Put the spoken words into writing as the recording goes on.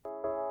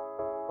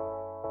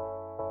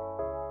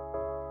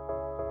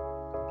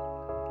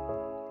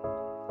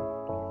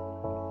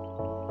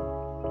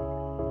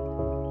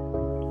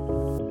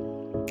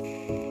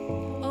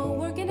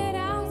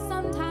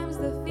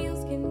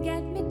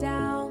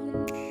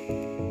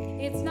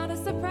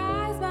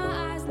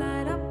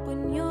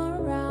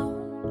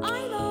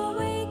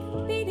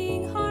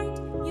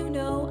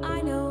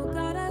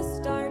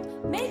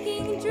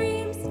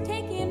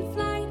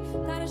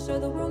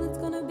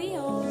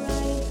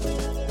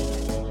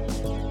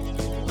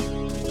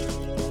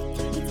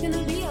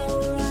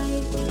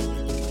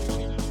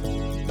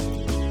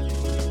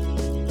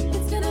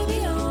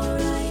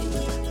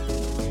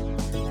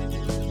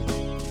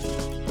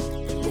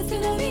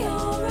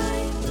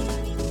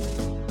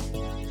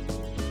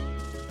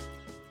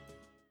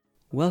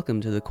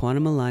Welcome to the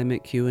Quantum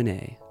Alignment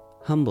Q&A,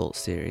 Humboldt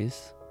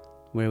series,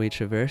 where we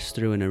traverse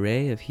through an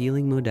array of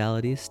healing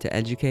modalities to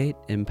educate,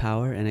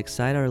 empower, and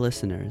excite our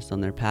listeners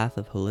on their path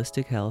of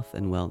holistic health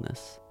and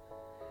wellness.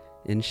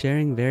 In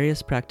sharing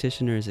various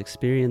practitioners'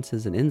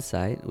 experiences and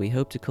insight, we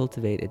hope to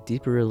cultivate a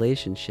deeper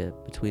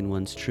relationship between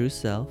one's true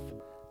self,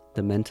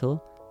 the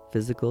mental,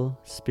 physical,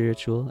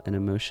 spiritual, and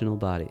emotional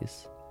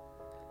bodies.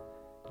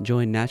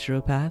 Join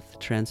naturopath,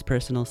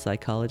 transpersonal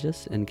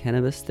psychologist, and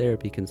cannabis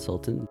therapy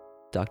consultant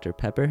Dr.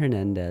 Pepper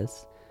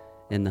Hernandez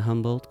in the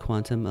Humboldt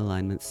Quantum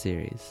Alignment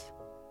series.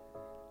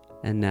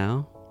 And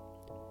now,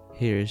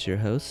 here is your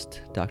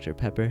host, Dr.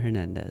 Pepper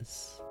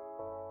Hernandez.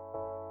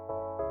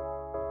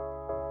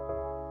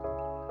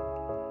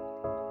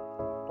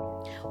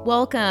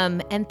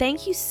 Welcome, and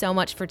thank you so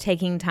much for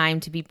taking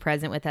time to be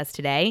present with us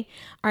today.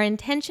 Our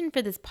intention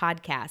for this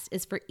podcast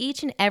is for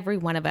each and every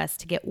one of us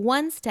to get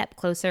one step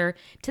closer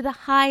to the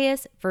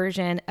highest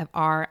version of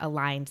our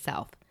aligned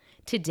self.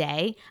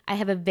 Today, I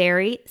have a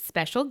very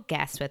special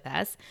guest with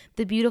us,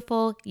 the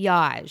beautiful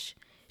Yaj.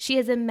 She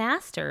has a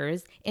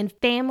master's in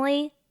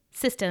family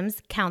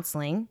systems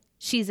counseling.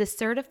 She's a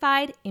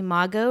certified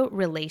Imago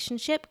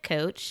relationship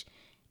coach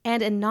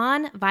and a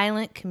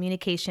nonviolent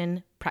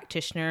communication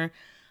practitioner.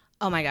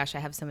 Oh my gosh, I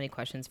have so many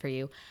questions for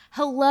you.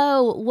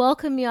 Hello,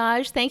 welcome,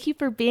 Yaj. Thank you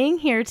for being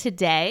here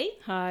today.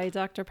 Hi,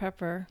 Dr.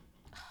 Pepper.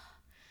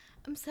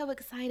 I'm so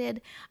excited.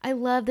 I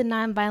love the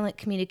nonviolent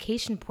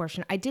communication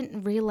portion. I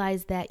didn't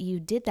realize that you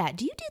did that.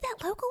 Do you do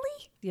that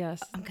locally?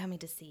 Yes. I'm coming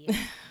to see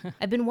you.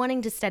 I've been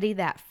wanting to study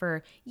that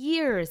for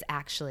years,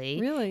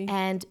 actually. Really?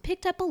 And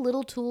picked up a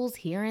little tools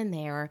here and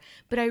there,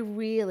 but I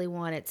really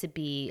want it to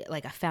be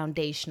like a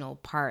foundational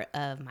part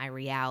of my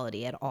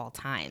reality at all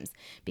times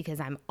because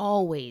I'm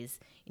always,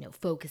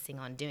 focusing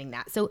on doing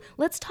that. So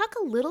let's talk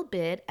a little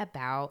bit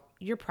about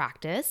your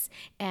practice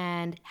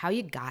and how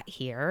you got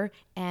here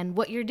and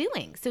what you're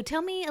doing. So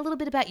tell me a little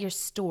bit about your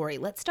story.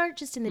 Let's start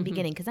just in the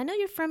beginning because I know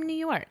you're from New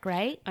York,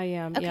 right? I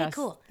am. Okay, yes.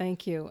 Cool.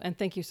 Thank you. And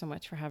thank you so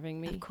much for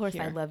having me. Of course,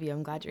 here. I love you.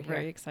 I'm glad you're here.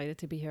 Very excited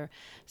to be here.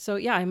 So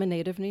yeah, I'm a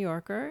native New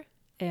Yorker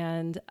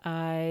and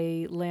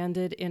I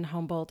landed in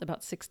Humboldt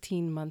about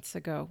 16 months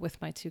ago with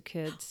my two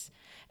kids.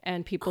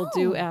 And people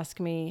do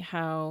ask me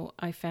how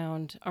I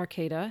found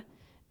Arcata.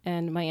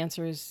 And my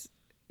answer is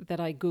that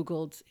I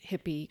Googled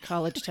hippie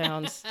college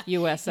towns,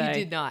 USA. You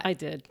did not. I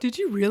did. Did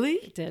you really?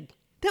 I did.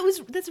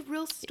 That's a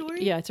real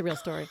story? Yeah, it's a real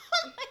story.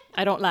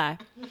 I don't lie.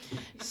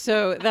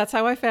 So that's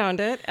how I found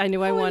it. I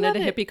knew I wanted a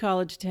hippie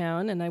college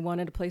town and I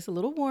wanted a place a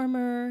little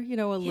warmer,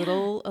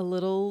 a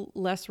little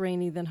less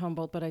rainy than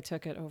Humboldt, but I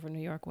took it over New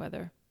York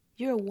weather.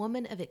 You're a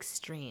woman of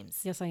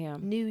extremes. Yes, I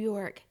am. New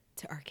York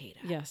to Arcata.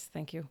 Yes,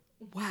 thank you.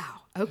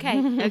 Wow. Okay.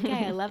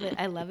 Okay. I love it.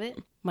 I love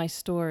it. My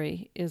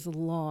story is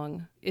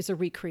long. It's a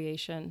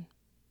recreation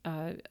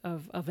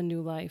of a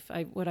new life.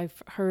 What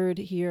I've heard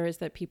here is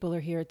that people are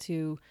here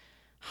to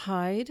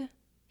hide,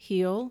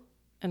 heal,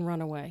 and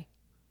run away.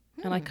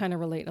 And I kind of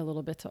relate a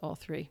little bit to all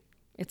three.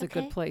 It's a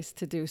good place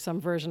to do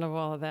some version of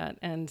all of that.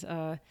 And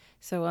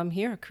so I'm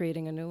here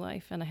creating a new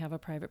life, and I have a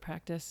private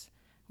practice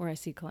where I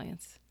see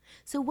clients.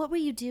 So what were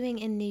you doing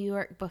in New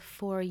York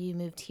before you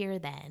moved here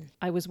then?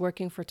 I was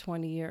working for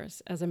 20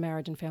 years as a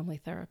marriage and family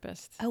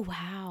therapist. Oh,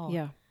 wow.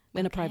 Yeah,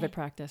 in a private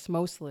practice,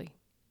 mostly.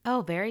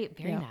 Oh, very,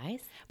 very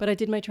nice. But I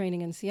did my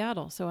training in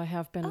Seattle, so I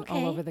have been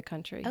all over the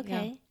country.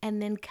 Okay. Yeah.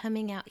 And then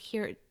coming out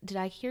here, did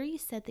I hear you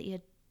said that you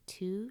had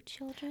 2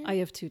 children? I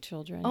have 2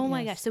 children. Oh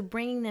my gosh. So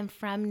bringing them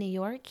from New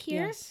York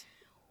here? Yes.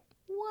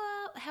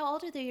 Wow. How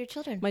old are your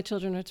children? My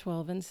children are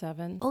 12 and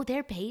 7. Oh,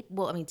 they're baby.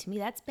 Well, I mean, to me,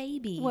 that's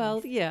babies.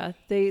 Well, yeah,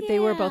 they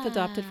were both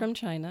adopted from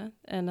China,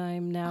 and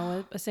I'm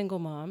now a single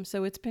mom,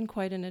 so it's been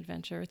quite an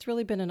adventure. It's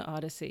really been an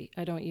odyssey.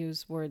 I don't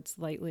use words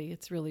lightly.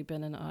 It's really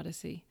been an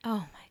odyssey.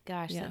 Oh my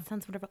gosh, that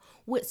sounds wonderful.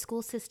 What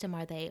school system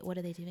are they? What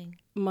are they doing?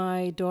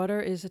 My daughter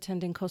is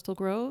attending Coastal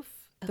Grove,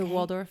 the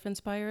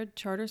Waldorf-inspired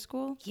charter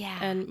school. Yeah.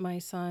 And my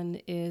son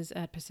is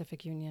at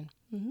Pacific Union.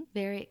 Mm-hmm.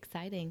 Very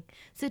exciting.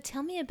 So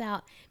tell me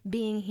about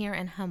being here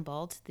in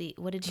Humboldt.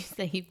 What did you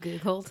say you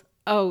Googled?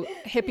 Oh,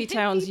 hippie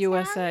towns,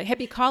 USA.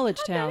 Hippie college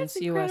towns,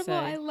 That's incredible.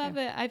 USA. I love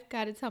it. I've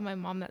got to tell my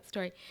mom that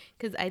story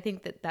because I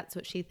think that's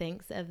what she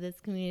thinks of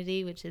this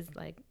community, which is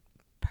like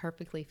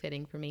perfectly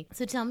fitting for me.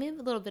 So tell me a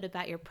little bit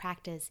about your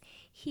practice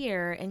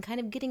here and kind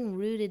of getting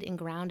rooted and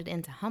grounded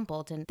into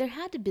Humboldt. And there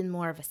had to have been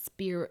more of a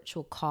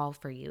spiritual call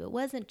for you. It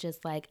wasn't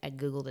just like I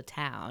Googled a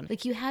town.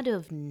 Like you had to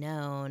have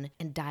known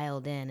and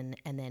dialed in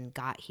and then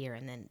got here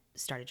and then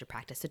started your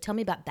practice. So tell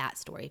me about that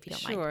story if you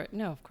don't mind. Sure.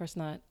 No, of course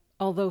not.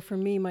 Although for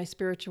me, my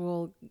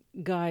spiritual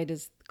guide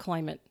is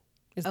climate.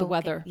 Is the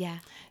weather. Yeah.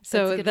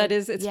 So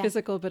it's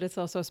physical, but it's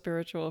also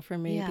spiritual for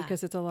me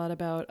because it's a lot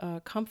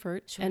about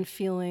comfort and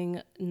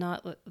feeling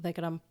not like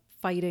I'm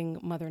fighting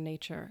Mother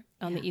Nature.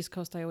 On the East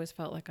Coast, I always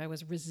felt like I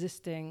was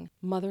resisting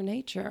Mother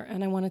Nature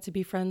and I wanted to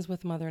be friends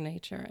with Mother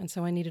Nature. And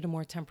so I needed a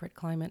more temperate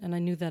climate. And I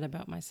knew that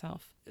about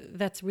myself.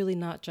 That's really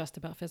not just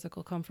about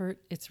physical comfort.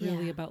 It's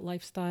really about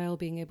lifestyle,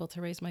 being able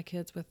to raise my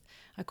kids with,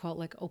 I call it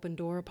like open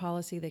door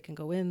policy. They can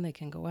go in, they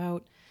can go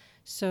out.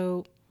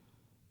 So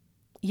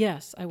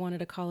Yes, I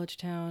wanted a college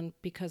town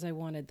because I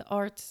wanted the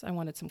arts. I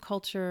wanted some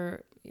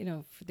culture,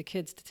 for the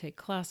kids to take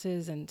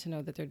classes and to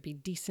know that there'd be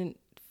decent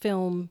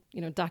film,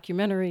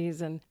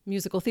 documentaries and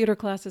musical theater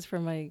classes for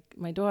my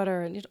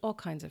daughter and all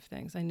kinds of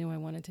things. I knew I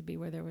wanted to be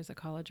where there was a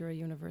college or a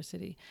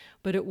university,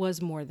 but it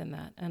was more than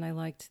that. And I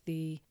liked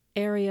the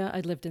area. I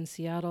lived in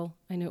Seattle.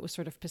 I knew it was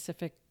sort of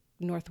Pacific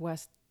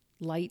Northwest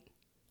light.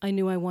 I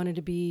knew I wanted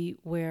to be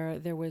where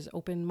there was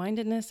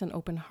open-mindedness and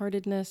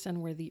open-heartedness,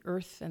 and where the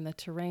earth and the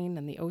terrain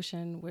and the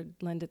ocean would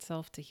lend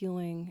itself to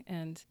healing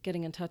and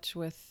getting in touch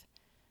with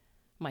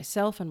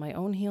myself and my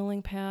own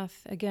healing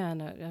path.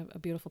 Again, a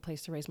beautiful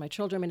place to raise my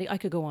children. I mean, I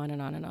could go on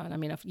and on and on. I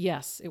mean,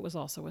 yes, it was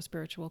also a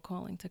spiritual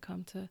calling to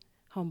come to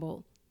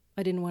Humboldt.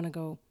 I didn't want to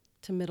go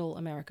to middle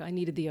America. I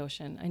needed the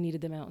ocean. I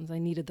needed the mountains. I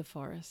needed the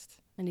forest.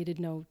 I needed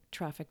no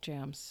traffic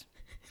jams.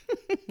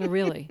 No,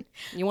 really.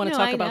 You want to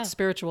talk about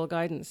spiritual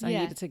guidance. I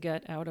needed to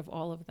get out of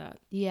all of that.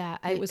 Yeah.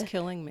 It was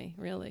killing me,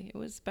 really. It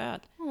was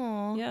bad.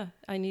 Aww. Yeah.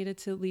 I needed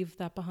to leave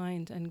that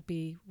behind and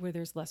be where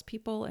there's less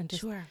people and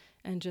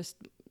just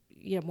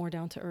more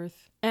down to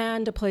earth.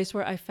 And a place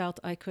where I felt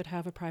I could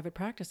have a private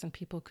practice and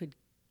people could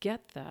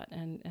get that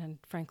and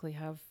frankly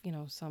have,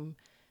 some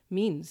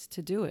means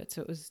to do it.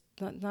 So it was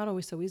not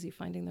always so easy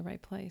finding the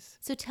right place.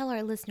 So tell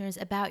our listeners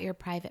about your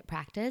private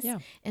practice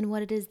and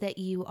what it is that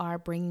you are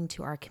bringing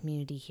to our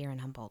community here in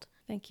Humboldt.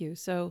 Thank you.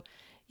 So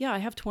I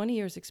have 20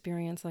 years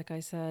experience, like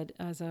I said,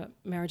 as a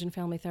marriage and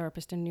family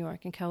therapist in New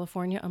York. In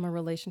California, I'm a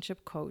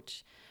relationship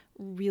coach,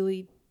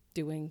 really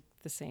doing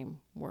the same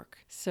work.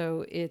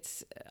 So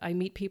I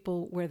meet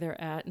people where they're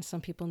at, and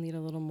some people need a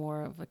little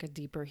more of like a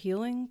deeper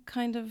healing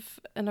kind of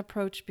an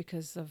approach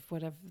because of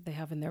whatever they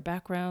have in their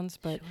backgrounds.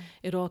 But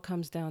it all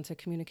comes down to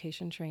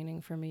communication training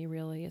for me,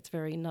 really. It's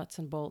very nuts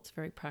and bolts,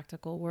 very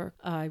practical work.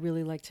 I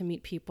really like to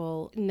meet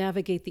people,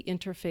 navigate the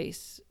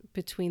interface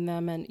between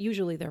them and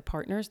usually their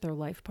partners, their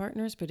life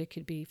partners, but it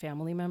could be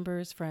family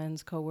members,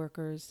 friends,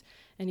 coworkers,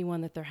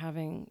 anyone that they're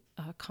having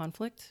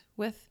conflict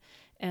with.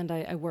 And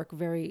I work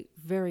very,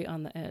 very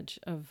on the edge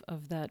of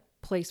that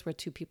place where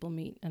two people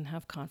meet and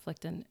have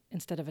conflict. And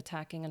instead of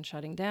attacking and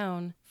shutting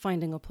down,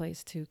 finding a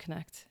place to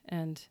connect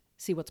and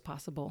see what's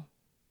possible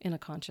in a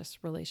conscious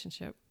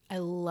relationship. I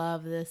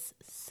love this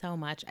so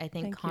much. I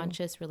think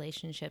conscious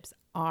relationships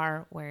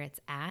are where it's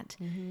at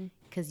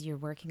because you're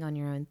working on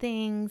your own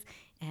things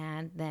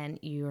and then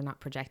you're not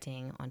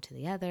projecting onto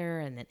the other.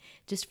 And then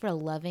just for a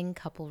loving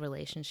couple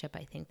relationship,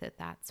 I think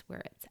that's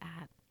where it's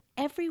at.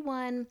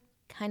 Everyone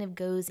kind of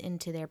goes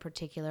into their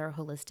particular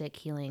holistic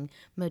healing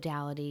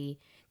modality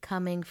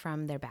coming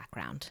from their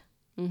background,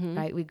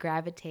 right? We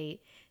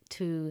gravitate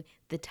to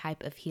the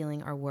type of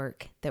healing or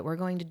work that we're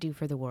going to do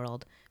for the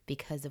world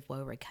because of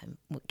where we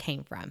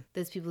came from.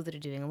 Those people that are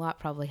doing a lot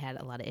probably had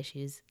a lot of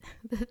issues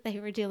that they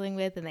were dealing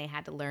with and they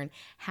had to learn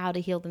how to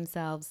heal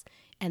themselves,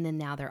 and then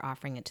now they're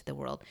offering it to the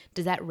world.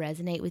 Does that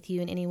resonate with you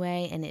in any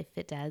way? And if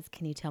it does,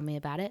 can you tell me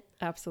about it?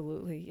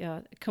 Absolutely. Yeah,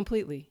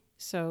 completely.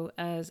 So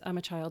as I'm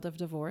a child of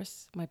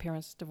divorce, my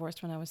parents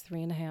divorced when I was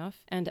 3.5.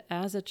 And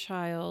as a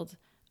child,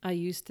 I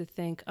used to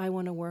think I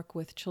want to work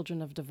with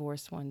children of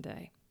divorce one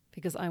day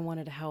because I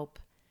wanted to help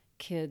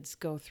kids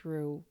go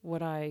through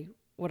what I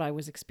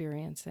was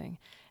experiencing.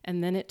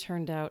 And then it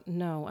turned out,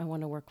 no, I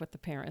want to work with the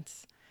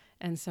parents.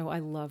 And so I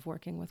love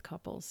working with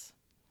couples.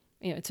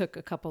 It took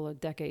a couple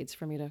of decades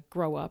for me to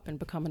grow up and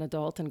become an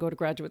adult and go to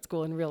graduate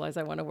school and realize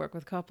I want to work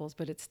with couples,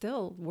 but it's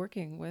still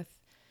working with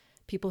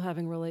people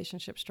having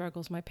relationship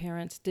struggles. My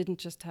parents didn't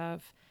just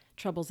have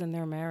troubles in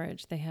their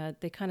marriage.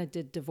 They kind of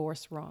did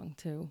divorce wrong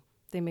too.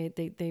 They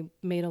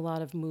made a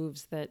lot of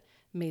moves that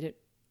made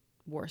it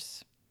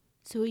worse.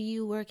 So are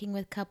you working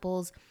with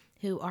couples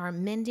who are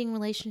mending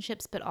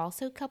relationships, but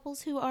also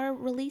couples who are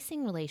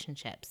releasing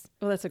relationships?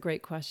 Well, that's a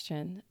great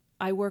question.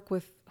 I work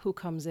with who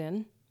comes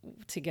in.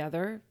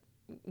 Together,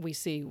 we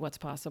see what's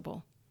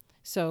possible.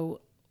 So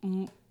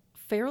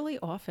fairly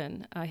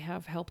often I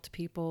have helped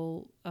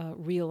people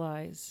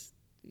realize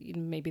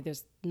maybe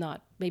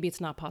it's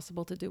not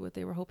possible to do what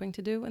they were hoping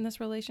to do in this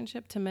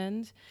relationship, to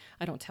mend.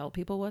 I don't tell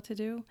people what to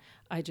do.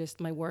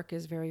 My work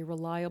is very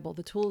reliable.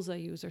 The tools I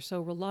use are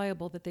so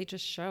reliable that they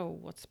just show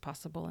what's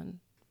possible and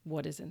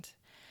what isn't.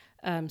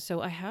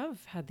 So I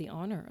have had the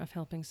honor of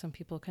helping some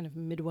people kind of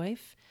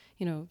midwife,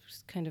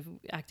 kind of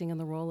acting in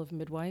the role of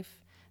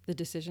midwife, the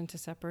decision to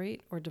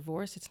separate or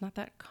divorce. It's not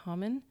that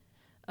common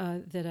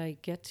that I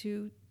get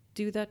to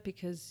do that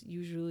because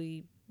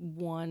usually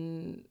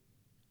one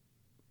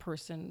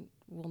person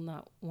will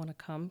not want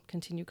to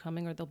continue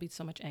coming, or there'll be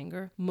so much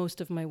anger. Most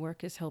of my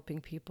work is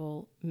helping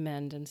people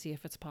mend and see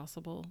if it's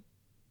possible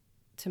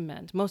to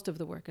mend. Most of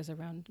the work is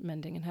around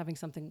mending and having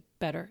something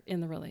better in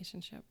the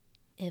relationship.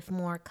 If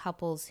more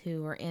couples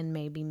who are in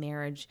maybe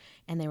marriage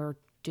and they were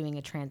doing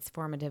a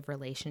transformative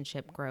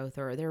relationship growth,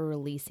 or they're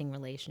releasing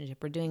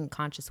relationship or doing a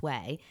conscious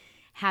way,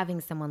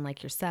 having someone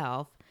like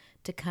yourself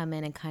to come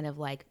in and kind of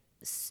like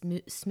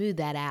smooth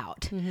that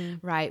out,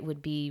 right,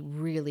 would be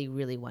really,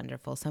 really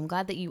wonderful. So I'm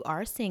glad that you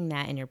are seeing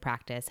that in your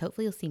practice.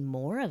 Hopefully you'll see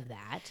more of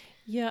that.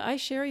 Yeah, I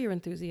share your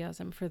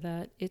enthusiasm for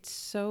that. It's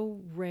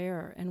so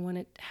rare. And when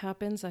it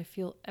happens, I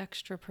feel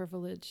extra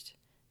privileged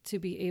to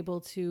be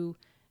able to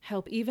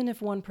help, even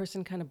if one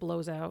person kind of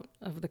blows out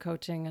of the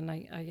coaching and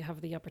I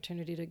have the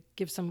opportunity to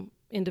give some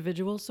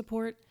individual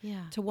support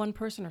to one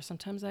person, or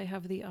sometimes I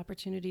have the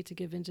opportunity to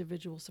give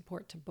individual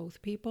support to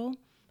both people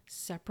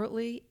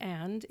separately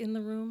and in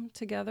the room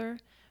together,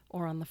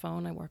 or on the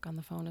phone. I work on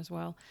the phone as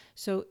well.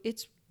 So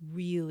it's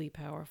really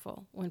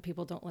powerful when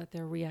people don't let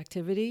their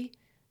reactivity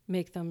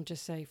make them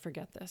just say,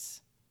 forget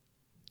this.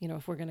 You know,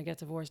 if we're going to get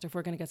divorced, if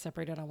we're going to get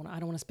separated, I don't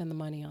want to spend the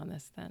money on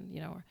this then, you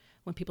know, or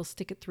when people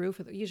stick it through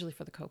usually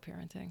for the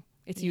co-parenting.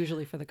 It's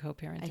usually for the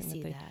co-parenting. I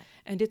see that.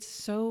 And it's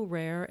so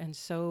rare and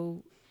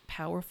so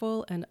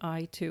powerful. And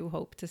I too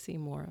hope to see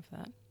more of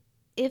that.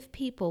 If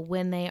people,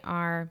 when they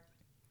are,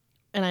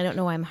 and I don't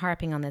know why I'm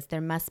harping on this,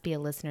 there must be a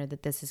listener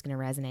that this is going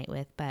to resonate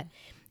with, but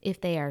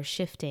if they are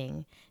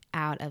shifting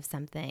out of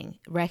something,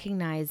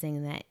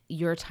 recognizing that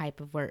your type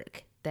of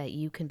work that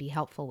you can be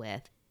helpful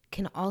with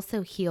can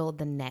also heal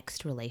the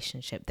next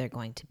relationship they're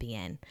going to be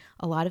in.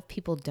 A lot of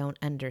people don't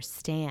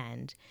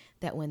understand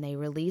that when they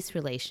release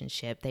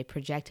relationship, they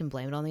project and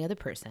blame it on the other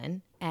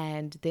person.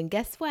 And then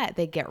guess what?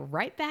 They get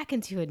right back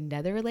into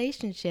another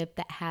relationship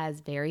that has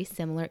very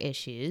similar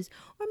issues,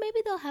 or maybe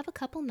they'll have a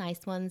couple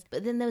nice ones,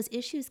 but then those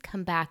issues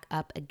come back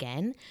up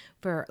again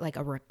for like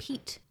a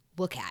repeat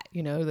look at,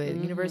 you know, the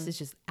universe is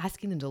just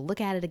asking them to look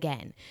at it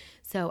again.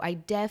 So I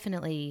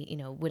definitely, you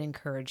know, would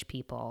encourage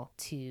people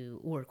to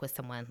work with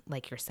someone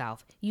like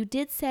yourself. You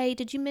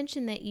did you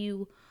mention that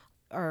you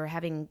are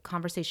having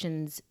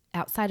conversations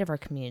outside of our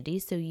community?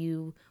 So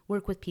you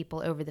work with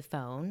people over the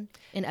phone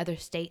in other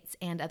states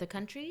and other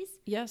countries?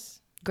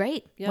 Yes.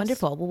 Great. Yes.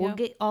 Wonderful. Well, we'll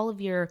get all of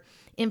your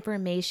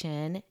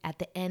information at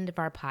the end of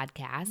our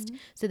podcast.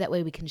 So that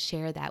way we can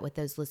share that with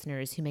those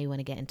listeners who may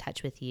want to get in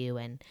touch with you.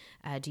 And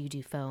do you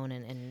do phone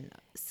and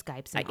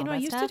Skypes and all that stuff? I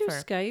used to do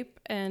Skype.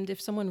 And if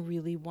someone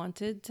really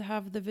wanted to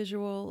have the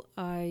visual,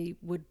 I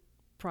would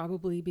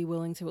probably be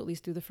willing to at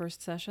least do the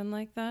first session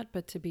like that.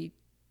 But to be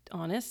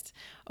honest,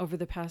 over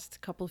the past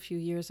few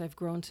years, I've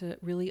grown to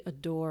really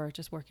adore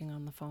just working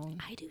on the phone.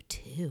 I do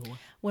too.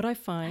 What I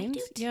find,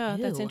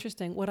 that's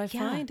interesting. What I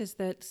find is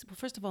that, well,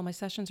 first of all, my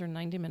sessions are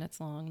 90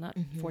 minutes long, not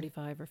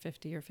 45 or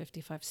 50 or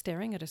 55.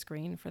 Staring at a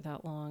screen for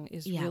that long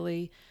is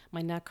really,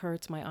 my neck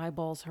hurts, my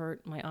eyeballs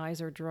hurt, my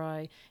eyes are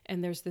dry.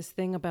 And there's this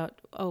thing about,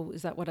 oh,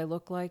 is that what I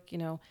look like? You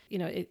know,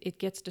 it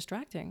gets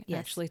distracting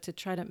actually to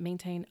try to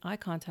maintain eye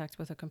contact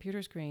with a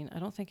computer screen. I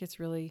don't think it's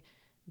really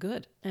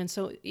good. And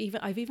so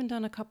I've even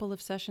done a couple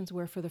of sessions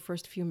where for the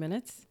first few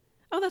minutes,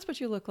 oh, that's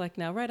what you look like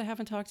now, right? I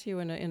haven't talked to you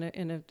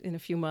in a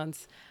few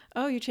months.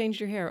 Oh, you changed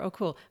your hair. Oh,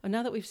 cool. Oh,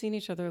 now that we've seen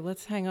each other,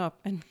 let's hang up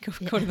and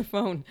go to the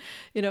phone.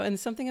 You know, and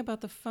something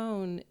about the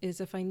phone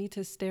is if I need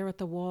to stare at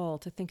the wall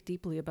to think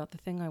deeply about the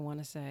thing I want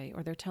to say,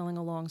 or they're telling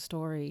a long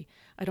story,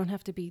 I don't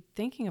have to be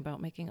thinking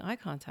about making eye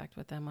contact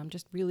with them. I'm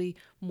just really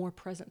more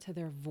present to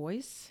their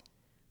voice,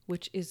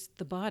 which is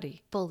the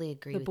body. Fully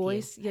agree with you. The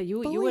voice,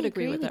 you would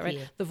agree with that,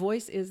 right? The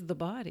voice is the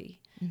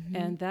body.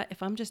 And that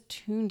if I'm just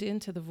tuned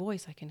into the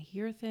voice, I can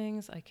hear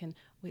things, I can,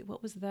 wait,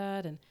 what was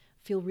that? And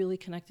feel really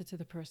connected to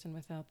the person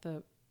without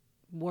the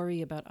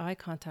worry about eye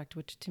contact,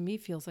 which to me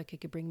feels like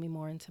it could bring me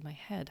more into my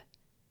head.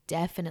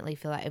 Definitely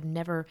feel like I've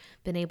never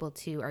been able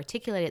to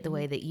articulate it the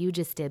way that you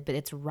just did, but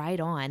it's right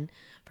on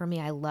for me.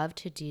 I love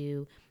to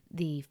do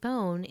the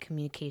phone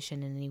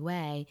communication in any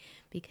way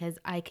because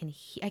I can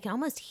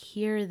almost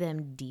hear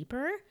them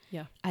deeper.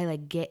 Yeah. I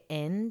like get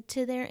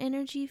into their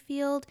energy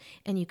field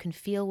and you can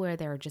feel where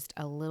they're just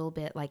a little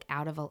bit like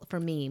for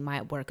me,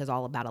 my work is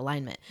all about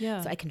alignment. Yeah.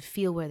 So I can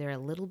feel where they're a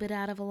little bit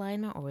out of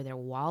alignment or where they're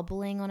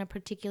wobbling on a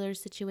particular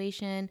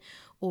situation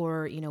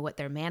or, you know, what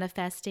they're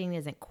manifesting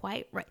isn't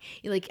quite right.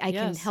 Like I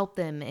can help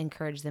them,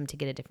 encourage them to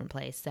get a different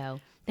place.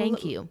 So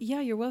thank you. Yeah,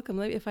 you're welcome.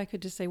 If I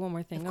could just say one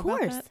more thing about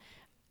that.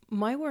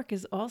 My work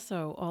is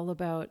also all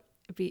about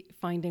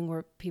finding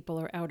where people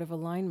are out of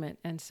alignment.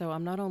 And so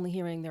I'm not only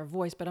hearing their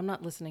voice, but I'm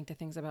not listening to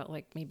things about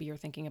like maybe you're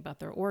thinking about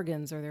their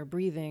organs or their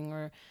breathing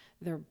or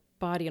their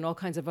body and all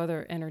kinds of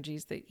other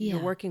energies that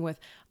you're working with.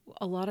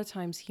 A lot of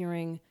times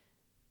hearing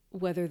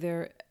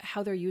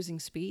how they're using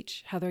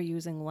speech, how they're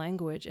using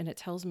language. And it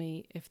tells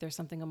me if there's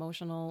something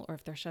emotional or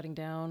if they're shutting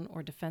down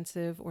or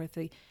defensive or if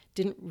they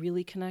didn't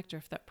really connect or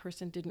if that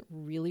person didn't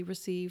really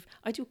receive.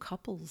 I do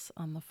couples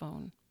on the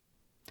phone.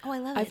 Oh, I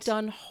love it. I've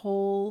done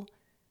whole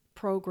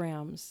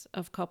programs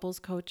of couples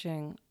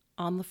coaching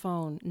on the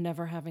phone,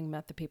 never having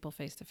met the people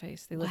face to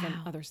face. They live in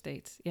other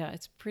states. Yeah,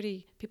 it's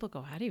pretty, people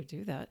go, how do you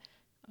do that?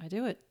 I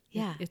do it.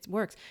 Yeah. It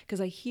works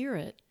because I hear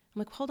it. I'm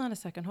like, hold on a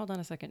second.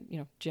 You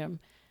know, Jim,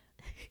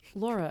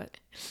 Laura,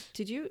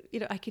 did you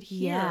know, I could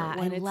hear. Yeah,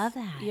 I love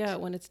that. Yeah,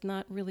 when it's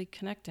not really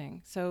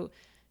connecting. So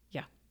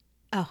yeah.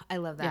 Oh, I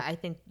love that. Yeah. I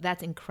think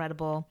that's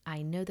incredible.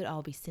 I know that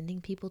I'll be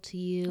sending people to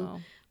you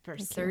For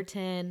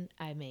certain.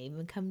 I may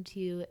even come to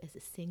you as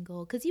a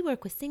single, because you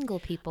work with single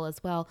people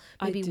as well,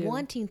 maybe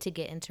wanting to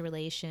get into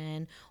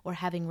relation or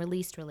having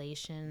released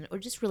relation or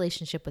just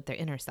relationship with their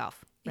inner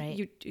self,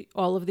 right?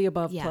 All of the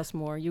above plus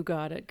more. You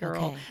got it,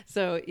 girl. Okay.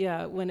 So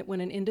yeah,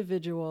 when an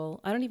individual,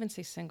 I don't even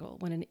say single,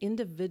 when an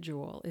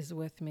individual is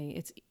with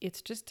me,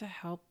 it's just to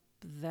help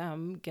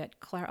them get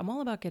clarity. I'm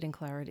all about getting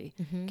clarity,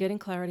 getting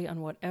clarity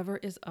on whatever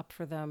is up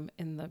for them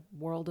in the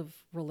world of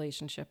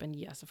relationship. And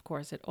yes, of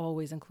course, it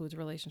always includes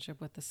relationship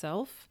with the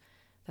self.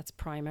 That's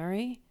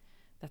primary.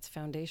 That's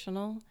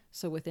foundational.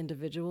 So with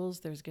individuals,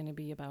 there's going to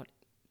be about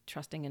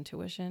trusting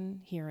intuition,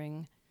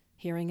 hearing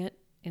it,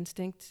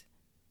 instinct.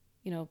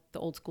 You know, the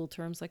old school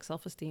terms like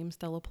self-esteem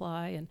still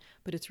apply.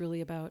 But it's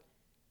really about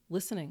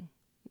listening,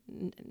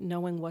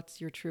 knowing what's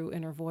your true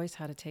inner voice,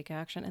 how to take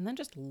action, and then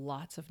just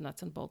lots of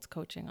nuts and bolts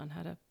coaching on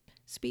how to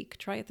speak.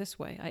 Try it this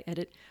way.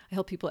 I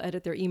help people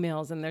edit their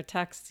emails and their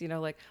texts,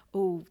 like,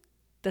 oh,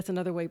 that's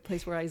another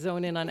place where I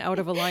zone in on out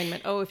of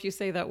alignment. Oh, if you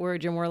say that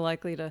word, you're more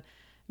likely to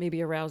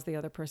maybe arouse the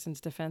other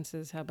person's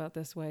defenses. How about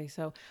this way?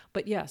 So,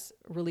 but yes,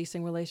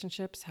 releasing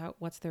relationships,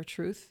 what's their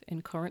truth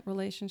in current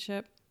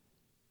relationship?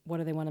 What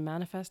do they want to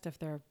manifest if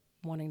they're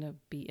wanting to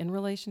be in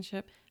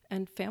relationship?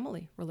 And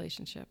family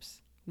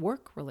relationships.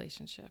 Work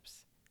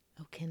relationships,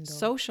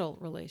 social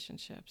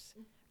relationships,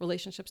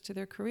 relationships to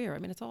their career. I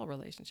mean, it's all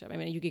relationship. I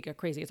mean, you could get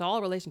crazy. It's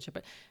all relationship,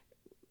 but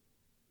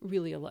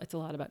really it's a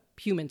lot about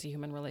human to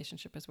human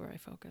relationship is where I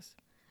focus.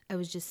 I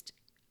was just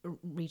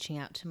reaching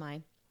out to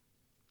my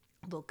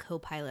little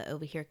co-pilot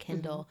over here,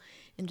 Kendall,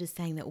 and just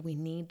saying that we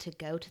need to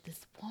go to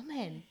this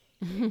woman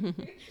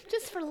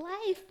just for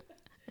life.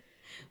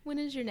 When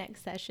is your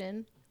next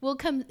session? We'll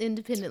come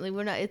independently.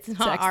 It's not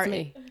Text our...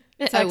 me.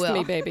 Text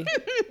me, baby.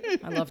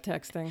 I love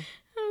texting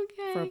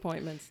for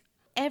appointments.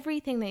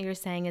 Everything that you're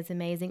saying is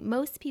amazing.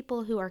 Most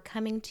people who are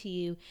coming to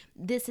you,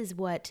 this is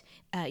what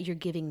you're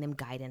giving them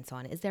guidance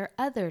on. Is there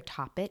other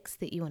topics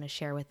that you want to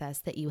share with us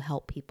that you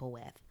help people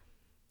with?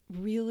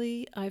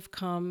 Really, I've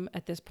come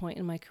at this point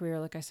in my career,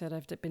 like I said,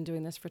 I've been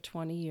doing this for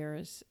 20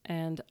 years,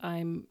 and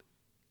I'm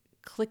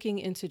clicking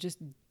into just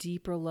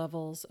deeper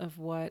levels of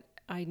what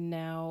I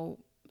now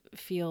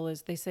feel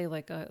is, they say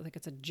like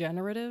it's a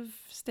generative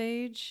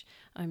stage.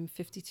 I'm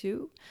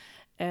 52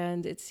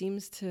 and it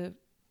seems to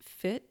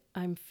fit.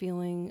 I'm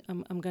feeling,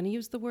 I'm going to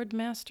use the word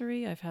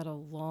mastery. I've had a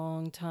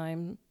long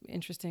time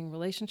interesting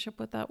relationship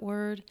with that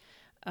word.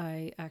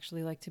 I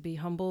actually like to be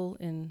humble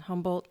in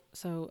Humboldt.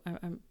 So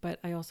but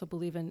I also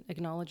believe in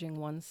acknowledging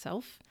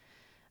oneself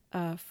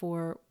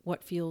for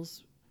what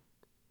feels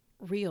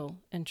real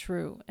and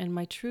true. And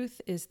my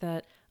truth is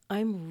that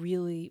I'm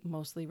really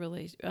mostly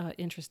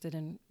interested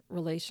in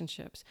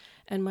relationships.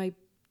 And my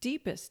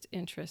deepest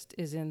interest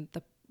is in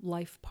the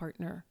life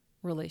partner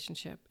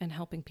relationship and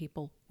helping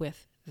people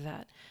with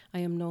that. I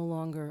am no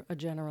longer a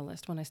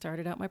generalist. When I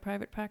started out my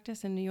private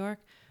practice in New York,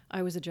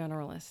 I was a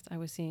generalist. I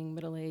was seeing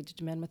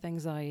middle-aged men with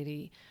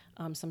anxiety,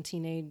 some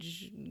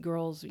teenage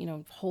girls,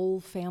 whole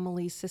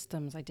family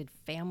systems. I did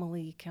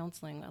family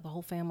counseling, the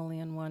whole family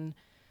in one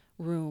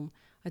room.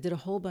 I did a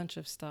whole bunch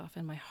of stuff,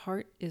 and my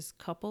heart is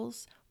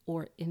couples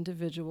or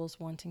individuals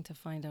wanting to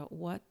find out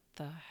what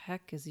the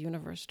heck is the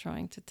universe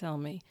trying to tell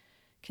me,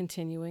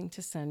 continuing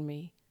to send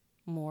me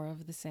more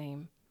of the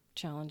same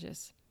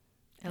challenges.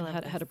 And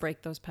how to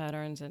break those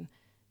patterns and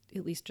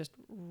at least just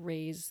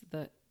raise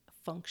the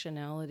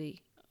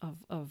functionality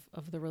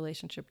of the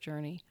relationship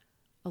journey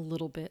a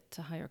little bit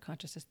to higher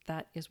consciousness.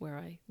 That is where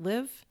I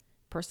live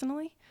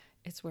personally.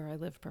 It's where I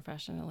live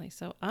professionally.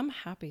 So I'm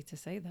happy to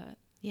say that.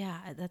 Yeah,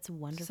 that's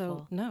wonderful.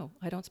 So no,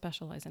 I don't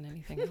specialize in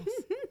anything else.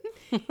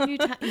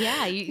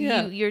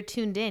 You're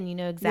tuned in. You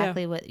know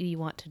exactly what you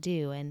want to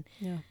do. And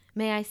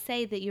may I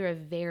say that you're a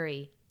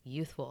very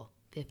youthful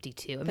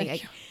 52. I mean,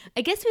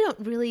 I guess we don't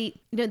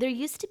really, there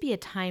used to be a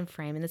time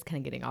frame, and this is kind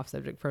of getting off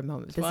subject for a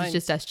moment. This is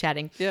just us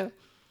chatting. Yeah.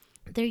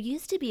 There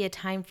used to be a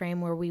time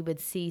frame where we would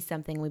see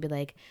something, we'd be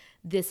like,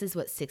 this is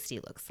what 60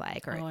 looks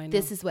like, or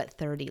this is what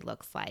 30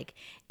 looks like.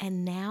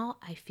 And now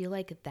I feel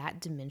like that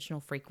dimensional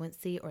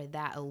frequency or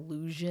that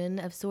illusion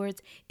of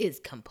sorts is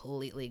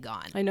completely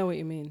gone. I know what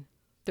you mean.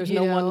 There's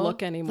no one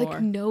look anymore.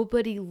 Like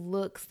nobody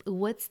looks,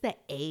 what's the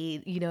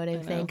age? You know what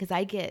I'm saying? Because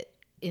I get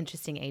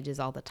interesting ages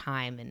all the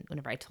time, and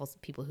whenever I tell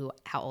people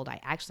how old I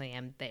actually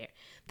am,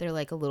 they're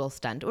like a little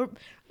stunned. Or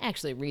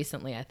actually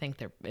recently I think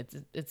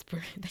it's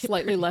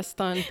slightly less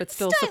stunned, but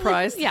still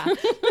surprised. Yeah,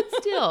 but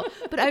still.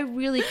 But I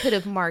really could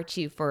have marked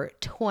you for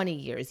 20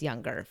 years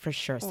younger for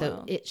sure.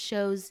 So it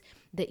shows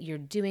that you're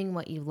doing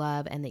what you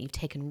love and that you've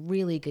taken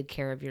really good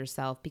care of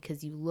yourself,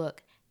 because you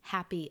look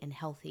happy and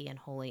healthy and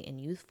holy and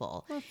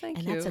youthful. Well, thank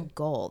you. And that's a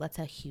goal. That's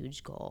a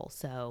huge goal.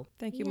 So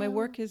thank you. My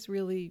work is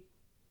really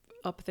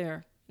up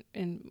there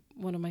in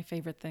one of my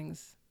favorite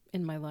things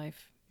in my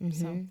life.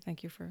 So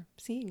thank you for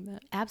seeing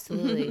that.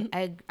 Absolutely.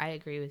 I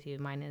agree with you.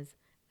 Mine is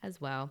as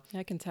well.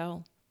 I can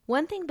tell.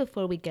 One thing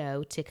before we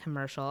go to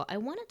commercial, I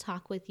want to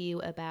talk with you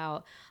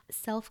about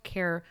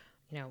self-care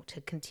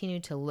to continue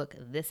to look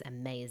this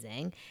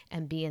amazing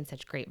and be in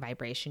such great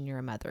vibration. You're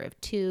a mother of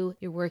 2.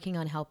 You're working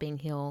on helping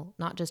heal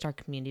not just our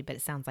community, but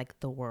it sounds like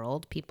the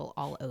world, people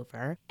all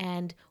over.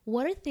 And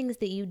what are things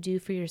that you do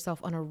for yourself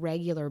on a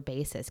regular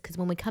basis? Because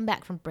when we come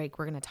back from break,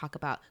 we're going to talk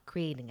about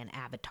creating an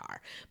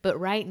avatar. But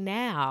right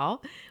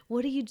now,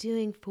 what are you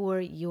doing for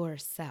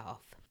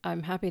yourself?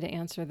 I'm happy to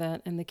answer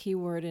that. And the key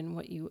word in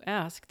what you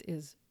asked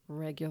is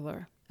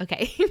regular.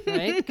 Okay.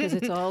 Right? Because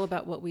it's all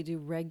about what we do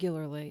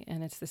regularly.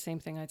 And it's the same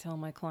thing I tell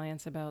my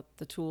clients about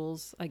the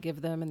tools I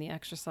give them and the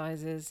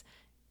exercises.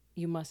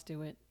 You must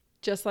do it.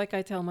 Just like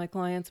I tell my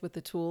clients with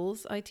the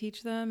tools I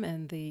teach them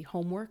and the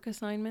homework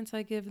assignments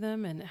I give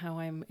them and how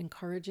I'm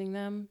encouraging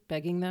them,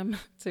 begging them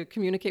to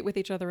communicate with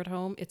each other at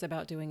home, it's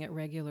about doing it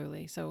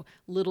regularly. So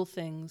little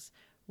things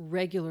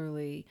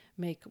regularly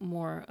make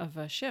more of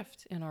a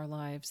shift in our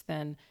lives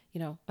than,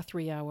 a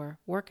 3-hour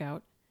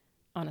workout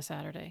on a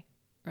Saturday.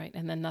 Right.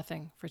 And then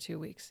nothing for 2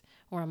 weeks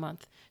or a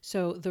month.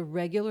 So the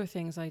regular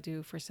things I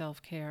do for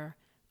self-care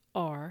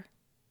are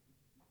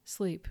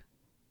sleep,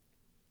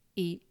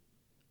 eat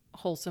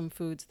wholesome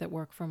foods that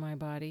work for my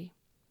body,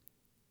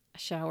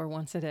 shower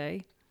once a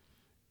day,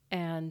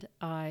 and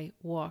I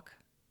walk.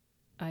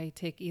 I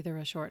take either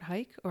a short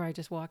hike or I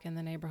just walk in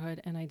the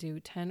neighborhood and I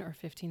do 10 or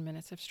 15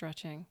 minutes of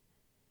stretching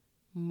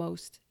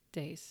most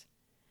days.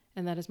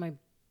 And that is my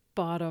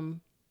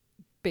bottom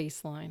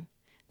baseline.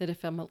 That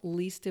if I'm at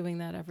least doing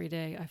that every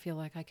day, I feel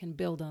like I can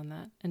build on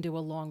that and do a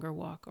longer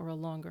walk or a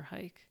longer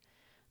hike.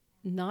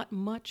 Not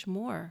much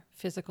more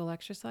physical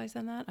exercise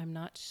than that. I'm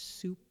not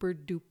super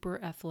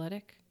duper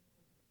athletic.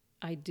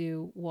 I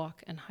do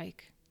walk and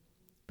hike,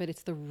 but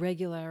it's the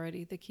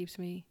regularity that keeps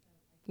me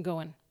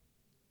going.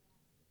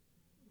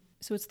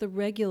 So it's the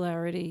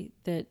regularity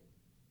that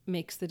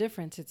makes the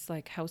difference. It's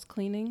like house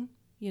cleaning,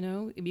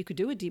 you could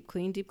do a deep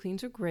clean. Deep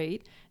cleans are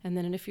great. And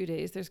then in a few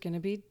days, there's going to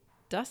be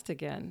dust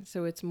again.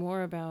 So it's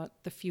more about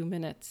the few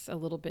minutes a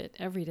little bit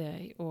every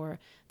day, or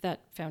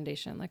that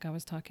foundation like I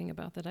was talking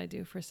about that I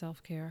do for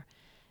self-care.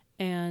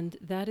 And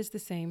that is the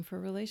same for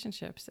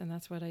relationships. And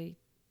that's what I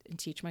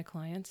teach my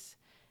clients,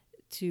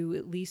 to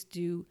at least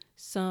do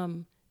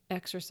some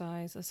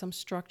exercise, some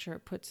structure,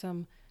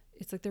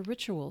 it's like the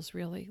rituals,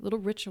 really, little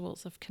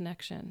rituals of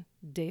connection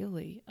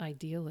daily,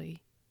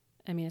 ideally.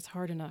 I mean, it's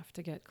hard enough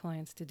to get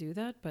clients to do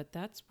that, but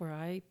that's where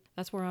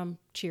I'm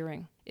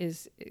cheering,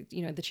 is,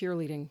 the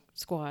cheerleading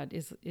squad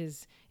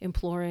is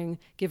imploring,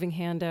 giving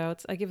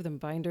handouts. I give them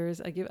binders.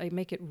 I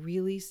make it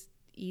really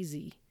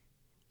easy.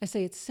 I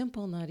say it's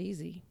simple, not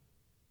easy.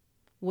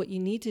 What you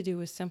need to do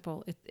is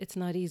simple. It's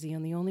not easy.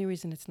 And the only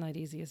reason it's not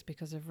easy is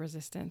because of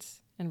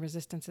resistance. And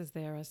resistance is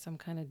there as some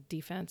kind of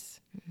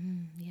defense,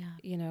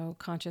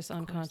 conscious,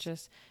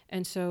 unconscious.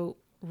 And so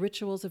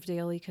rituals of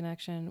daily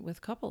connection with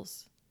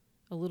couples.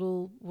 A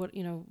little, what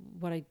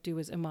I do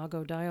is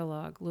Imago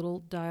dialogue, little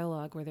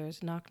dialogue where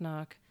there's knock,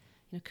 knock,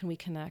 can we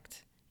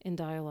connect in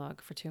dialogue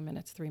for 2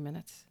 minutes, 3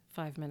 minutes,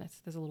 5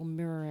 minutes? There's a little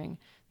mirroring.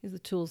 These are the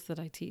tools that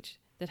I teach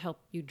that help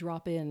you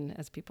drop in,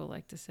 as people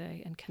like to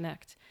say, and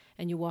connect.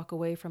 And you walk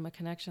away from a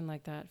connection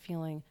like that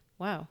feeling,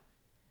 wow,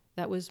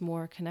 that was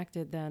more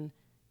connected than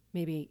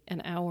maybe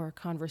an hour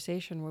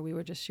conversation where we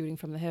were just shooting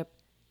from the hip,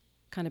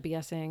 kind of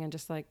BSing and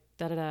just like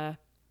da-da-da.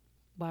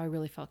 Wow, I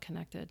really felt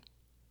connected.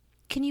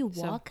 Can you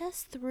walk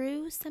us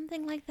through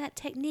something like that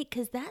technique?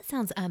 Because that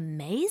sounds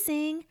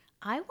amazing.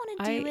 I want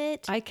to do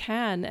it. I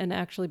can. And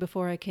actually,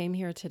 before I came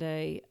here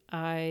today,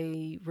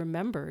 I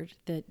remembered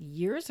that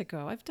years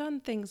ago, I've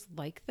done things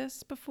like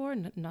this before.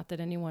 Not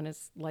that anyone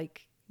is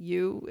like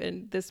you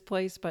in this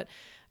place, but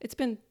it's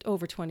been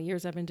over 20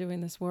 years I've been doing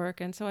this work.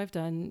 And so I've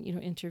done,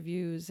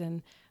 interviews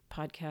and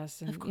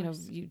podcasts and,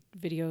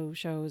 video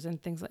shows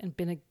and things and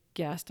been a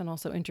guest and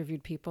also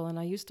interviewed people. And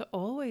I used to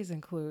always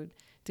include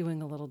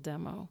doing a little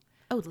demo.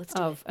 Oh, let's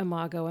do of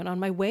Imago. And on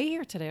my way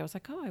here today, I was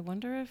like, I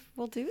wonder if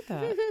we'll do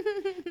that.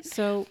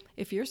 So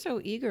if you're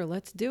so eager,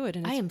 let's do it.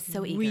 And I am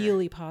so eager.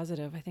 Really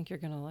positive. I think you're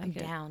going to like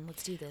it. I'm down.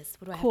 Let's do this.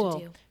 What do I have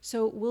to do?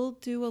 So we'll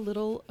do a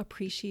little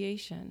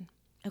appreciation.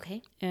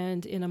 Okay.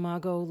 And in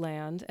Imago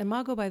land,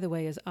 Imago, by the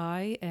way, is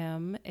I-M-A-G-O.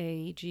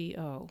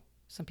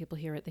 Some people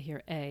hear it, they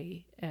hear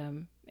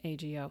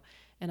A-M-A-G-O.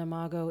 And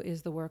Imago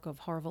is the work of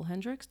Harville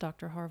Hendricks,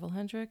 Dr. Harville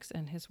Hendricks,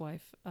 and his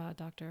wife,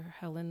 Dr.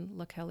 Helen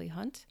LaKelly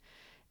Hunt.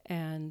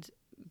 And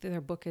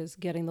their book is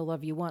Getting the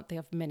Love You Want. They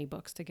have many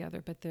books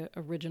together, but the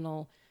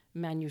original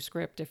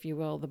manuscript, if you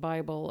will, the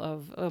Bible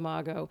of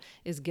Imago,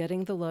 is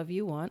Getting the Love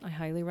You Want. I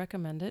highly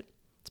recommend it.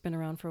 It's been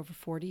around for over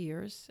 40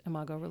 years,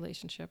 Imago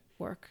relationship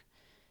work.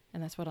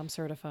 And that's what I'm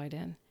certified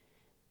in.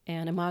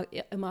 And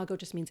Imago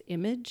just means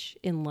image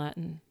in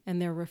Latin.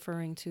 And they're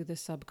referring to the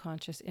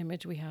subconscious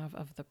image we have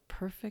of the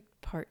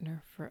perfect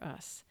partner for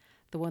us,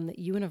 the one that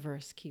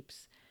universe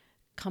keeps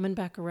coming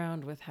back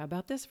around with, how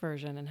about this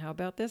version and how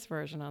about this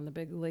version on the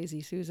big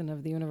lazy Susan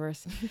of the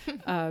universe,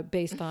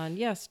 based on,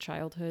 yes,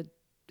 childhood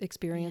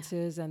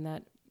experiences and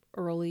that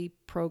early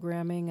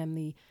programming and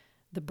the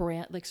the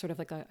brand, like sort of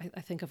like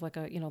I think of like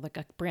a, like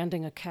a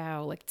branding a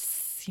cow, like,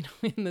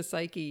 in the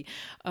psyche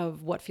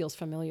of what feels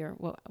familiar,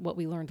 what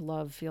we learned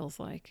love feels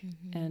like.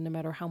 Mm-hmm. And no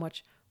matter how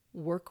much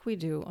work we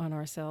do on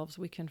ourselves,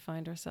 we can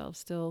find ourselves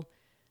still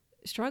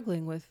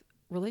struggling with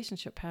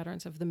relationship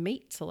patterns of the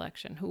mate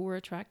selection, who we're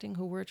attracting,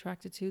 who we're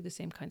attracted to, the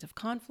same kinds of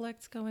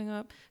conflicts going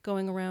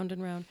around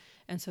and around.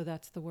 And so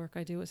that's the work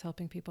I do, is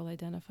helping people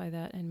identify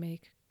that and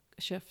make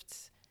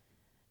shifts.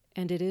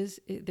 And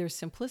there's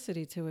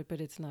simplicity to it, but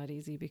it's not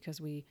easy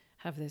because we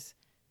have this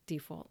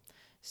default.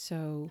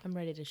 So I'm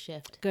ready to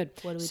shift. Good.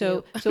 What do we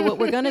do? So what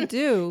we're going to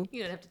do...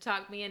 You don't have to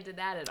talk me into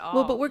that at all.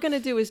 Well, what we're going to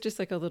do is just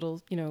like a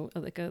little,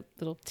 like a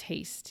little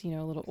taste,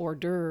 a little hors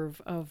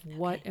d'oeuvre of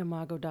what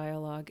Imago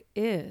dialogue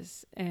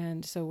is.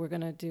 And so we're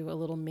going to do a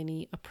little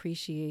mini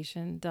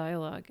appreciation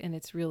dialogue. And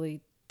it's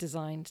really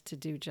designed to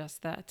do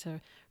just that, to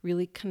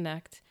really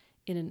connect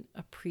in an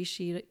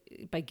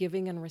by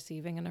giving and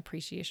receiving an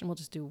appreciation. We'll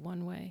just do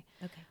one way.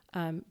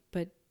 Okay.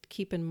 But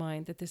keep in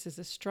mind that this is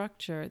a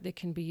structure that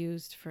can be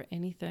used for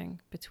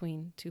anything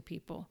between two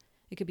people.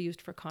 It could be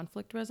used for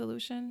conflict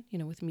resolution,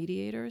 with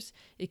mediators.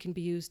 It can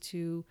be used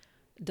to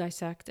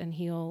dissect and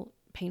heal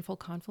painful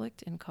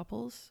conflict in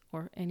couples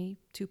or any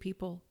two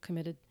people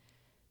committed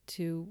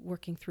to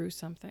working through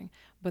something.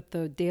 But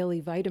the daily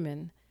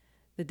vitamin,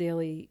 the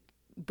daily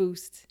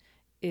boost,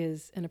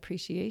 is an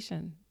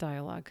appreciation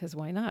dialogue, because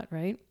why not,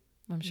 right?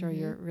 I'm sure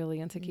you're really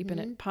into keeping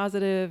it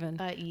positive and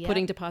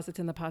putting deposits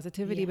in the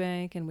positivity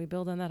bank, and we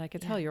build on that. I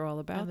could tell you're all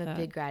about that. I'm a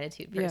big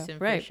gratitude person,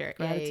 right. for sure.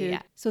 Gratitude.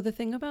 Yeah. So the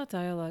thing about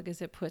dialogue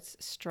is it puts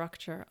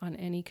structure on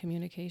any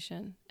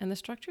communication, and the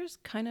structure is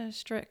kind of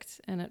strict.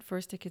 And at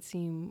first it could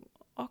seem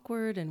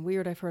awkward and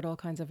weird. I've heard all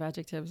kinds of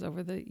adjectives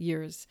over the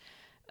years.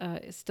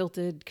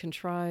 Stilted,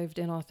 contrived,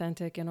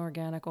 inauthentic,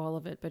 inorganic, all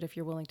of it. But if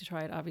you're willing to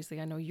try it,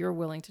 obviously I know you're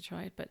willing to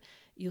try it, but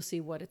you'll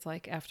see what it's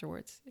like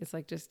afterwards. It's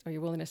like, just, are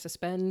you willing to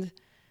suspend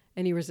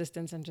any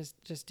resistance and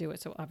just do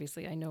it? So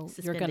obviously I know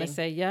you're going to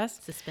say yes.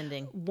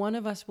 Suspending. One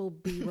of us will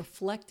be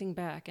reflecting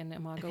back. And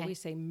Imago, we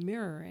say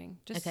mirroring,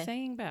 just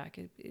saying back.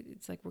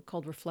 It's like we're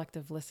called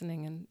reflective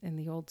listening in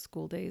the old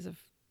school days of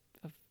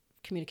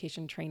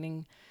communication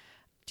training.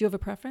 Do you have a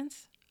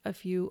preference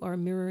if you are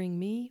mirroring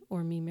me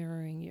or me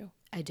mirroring you?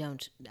 I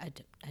don't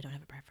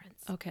have a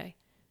preference. Okay.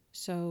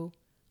 So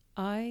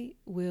I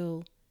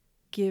will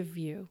give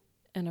you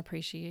an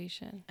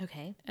appreciation.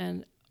 Okay.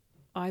 And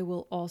I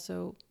will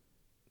also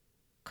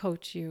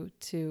coach you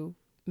to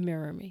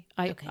mirror me.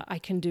 I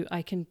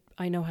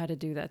know how to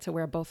do that, to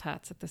wear both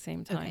hats at the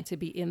same time, to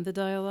be in the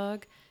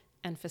dialogue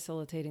and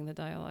facilitating the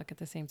dialogue at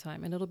the same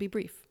time. And it'll be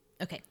brief.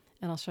 Okay.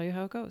 And I'll show you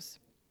how it goes.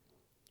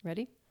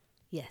 Ready?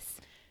 Yes.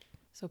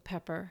 So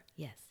Pepper.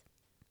 Yes.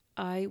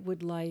 I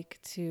would like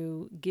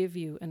to give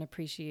you an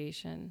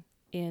appreciation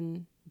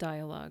in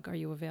dialogue. Are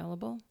you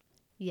available?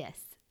 Yes.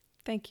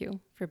 Thank you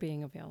for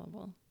being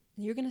available.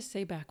 You're going to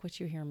say back what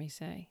you hear me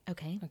say.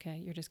 Okay.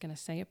 Okay. You're just going to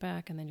say it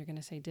back, and then you're going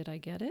to say, "Did I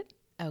get it?"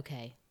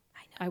 Okay.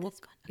 I know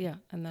this one. Okay. Yeah.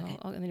 And then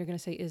and then you're going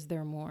to say, "Is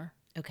there more?"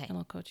 Okay. And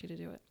I'll coach you to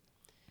do it.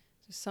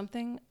 So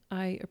something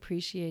I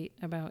appreciate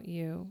about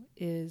you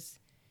is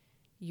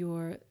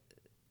your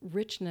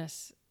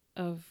richness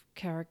of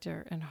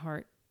character and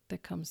heart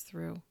that comes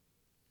through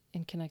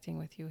in connecting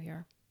with you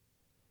here.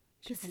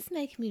 This is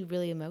making me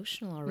really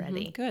emotional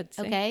already. Mm-hmm. Good.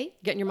 See? Okay.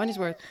 Getting your money's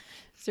worth.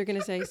 So you're going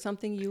to say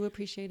something you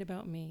appreciate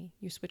about me.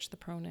 You switch the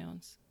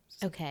pronouns.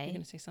 So okay. You're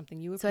going to say something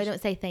you appreciate. So I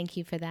don't say thank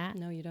you for that?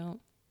 No, you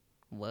don't.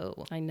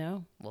 Whoa. I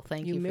know. Well,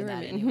 thank you for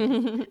that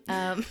anyway.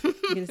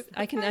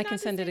 I can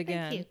send it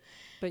again.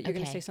 But you're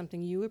going to say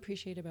something you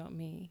appreciate about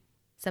me.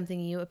 Something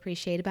you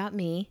appreciate about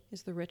me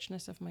is the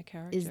richness of my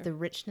character. Is the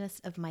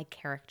richness of my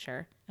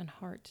character. And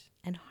heart.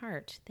 And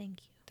heart.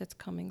 Thank you. That's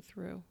coming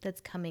through.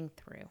 That's coming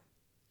through.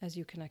 As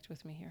you connect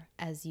with me here.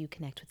 As you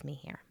connect with me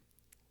here.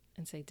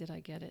 And say, did I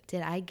get it?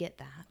 Did I get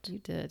that? You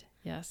did.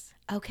 Yes.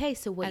 Okay.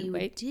 So what you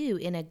would do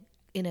in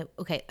a,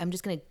 okay, I'm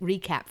just going to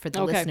recap for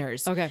the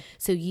listeners. Okay.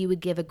 So you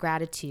would give a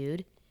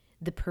gratitude.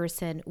 The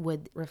person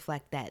would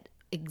reflect that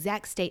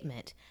exact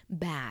statement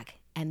back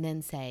and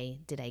then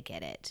say, did I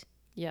get it?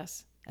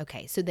 Yes.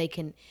 Okay. So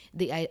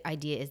the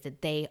idea is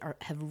that they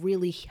have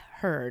really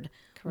heard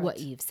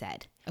what you've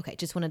said. Okay.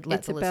 Just wanted to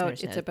let the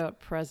listeners know. It's about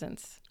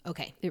presence.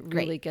 Okay. It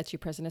really gets you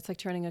present. It's like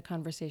turning a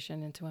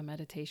conversation into a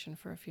meditation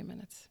for a few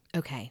minutes.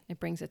 Okay. It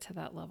brings it to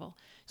that level.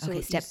 So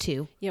okay. Step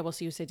 2. Yeah. Well,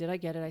 so you say, did I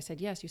get it? I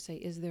said, yes. You say,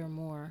 is there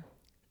more?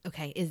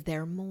 Okay. Is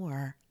there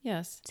more?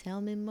 Yes.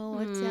 Tell me more.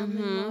 Mm-hmm. Tell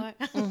me more.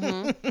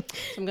 Mm-hmm.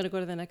 So I'm going to go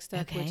to the next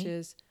step, which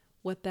is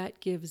what that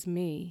gives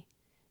me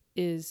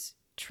is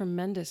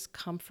tremendous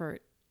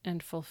comfort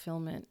and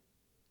fulfillment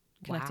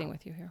connecting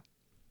with you here.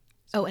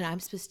 So and I'm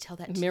supposed to tell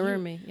that to mirror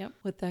you? Me. Yep.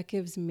 What that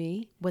gives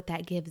me. What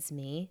that gives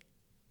me.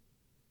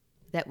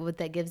 What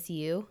that gives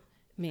you.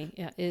 Me,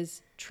 yeah,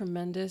 is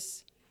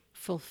tremendous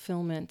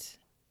fulfillment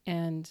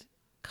and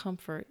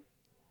comfort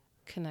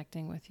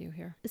connecting with you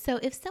here. So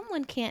if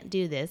someone can't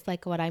do this,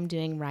 like what I'm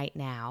doing right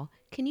now,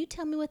 can you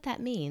tell me what that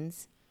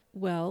means?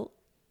 Well,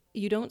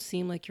 you don't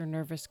seem like you're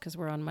nervous because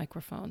we're on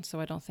microphone, so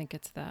I don't think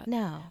it's that.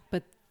 No.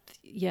 But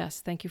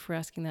Yes, thank you for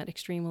asking that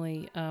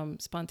extremely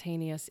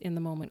spontaneous, in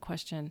the moment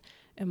question.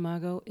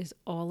 Imago is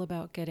all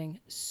about getting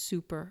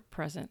super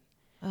present,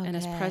 and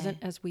as present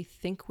as we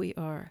think we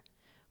are.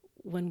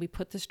 When we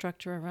put the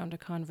structure around a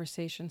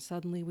conversation,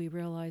 suddenly we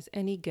realize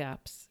any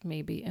gaps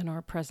maybe in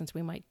our presence.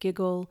 We might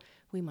giggle,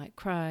 we might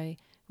cry,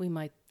 we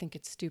might think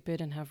it's stupid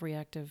and have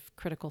reactive,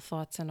 critical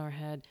thoughts in our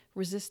head.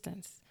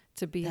 Resistance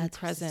to being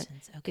present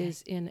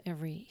is in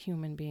every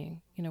human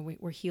being. You know,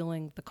 we're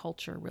healing the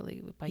culture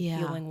really by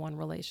healing one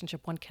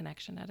relationship, one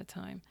connection at a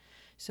time.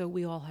 So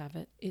we all have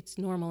it. It's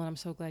normal, and I'm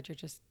so glad you're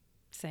just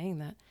saying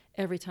that.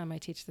 Every time I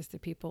teach this to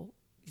people,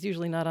 it's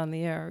usually not on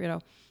the air, you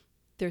know,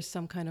 there's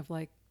some kind of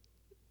like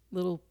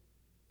little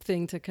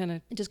thing to kind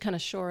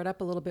of shore it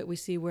up a little bit. We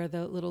see where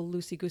the little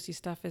loosey-goosey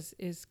stuff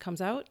is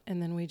comes out,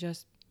 and then we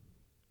just,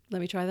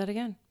 let me try that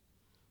again.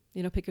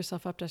 You know, pick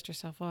yourself up, dust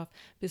yourself off.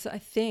 Because I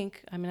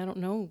don't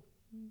know.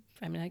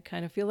 I mean, I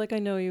kind of feel like I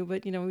know you,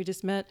 but, you know, we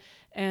just met,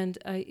 and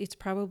it's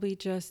probably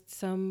just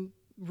some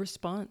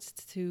response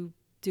to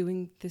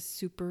doing this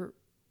super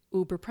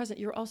uber present.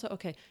 You're also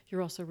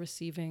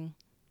receiving,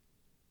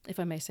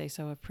 if I may say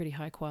so, a pretty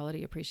high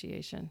quality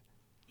appreciation.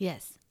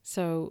 Yes.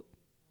 So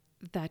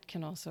that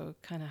can also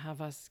kind of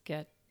have us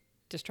get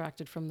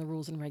distracted from the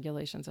rules and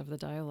regulations of the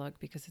dialogue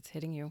because it's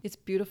hitting you. It's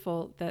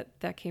beautiful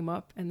that came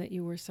up and that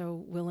you were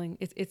so willing.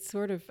 It's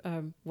sort of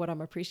what I'm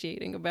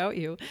appreciating about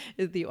you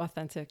is the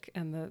authentic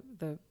and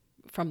the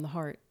from the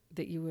heart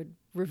that you would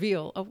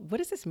reveal. Oh, what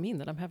does this mean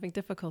that I'm having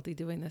difficulty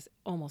doing this?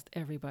 Almost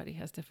everybody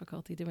has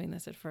difficulty doing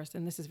this at first.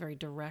 And this is very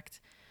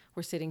direct.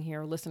 We're sitting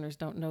here. Listeners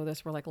don't know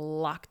this. We're like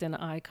locked in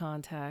eye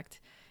contact.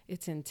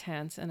 It's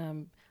intense. And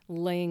I'm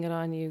laying it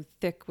on you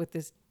thick with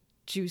this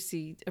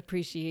juicy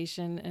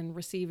appreciation and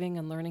receiving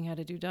and learning how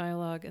to do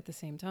dialogue at the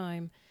same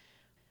time.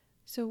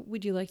 So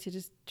would you like to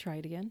just try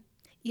it again?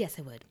 Yes,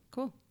 I would.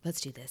 Cool. Let's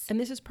do this. And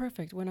this is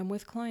perfect. When I'm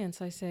with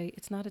clients, I say,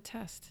 it's not a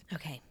test.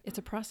 Okay. It's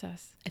a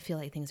process. I feel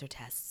like things are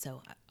tests,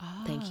 so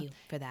thank you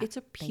for that. It's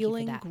a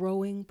peeling,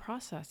 growing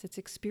process. It's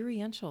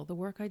experiential. The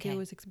work I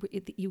do is,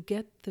 you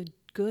get the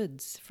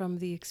goods from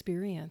the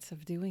experience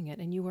of doing it.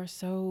 And you are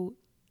so,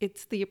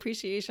 it's the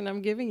appreciation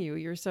I'm giving you.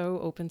 You're so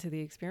open to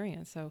the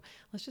experience. So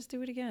let's just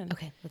do it again.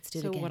 Okay, let's do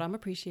it again. So what I'm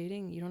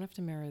appreciating, you don't have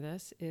to mirror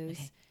this,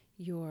 is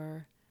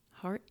your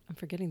heart. I'm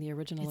forgetting the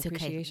original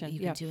appreciation. Okay. You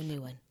can do a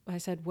new one. I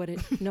said what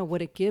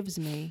it gives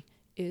me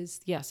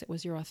is, yes, it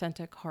was your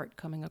authentic heart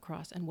coming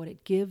across. And what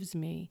it gives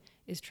me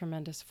is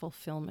tremendous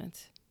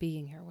fulfillment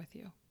being here with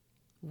you.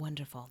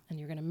 Wonderful. And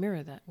you're going to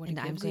mirror that. And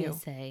I'm going to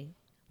say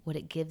what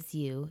it gives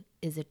you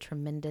is a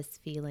tremendous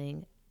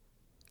feeling.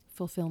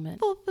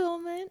 Fulfillment.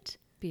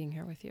 Being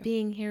here with you.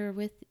 Being here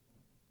with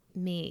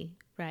me,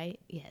 right?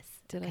 Yes.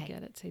 Did I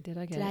get it? Say, did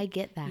I get it? Did I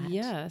get that?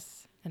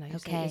 Yes. And I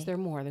say, is there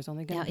more? There's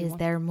only going to be Now, is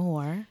there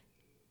more?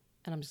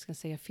 And I'm just going to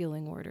say a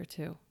feeling word or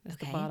two. That's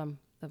the bottom,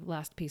 the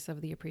last piece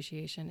of the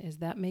appreciation is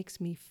that makes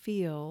me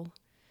feel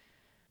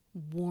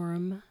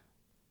warm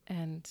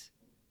and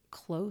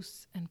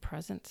close and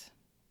present.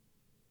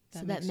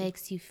 That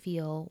makes you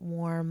feel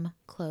warm,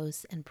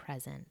 close, and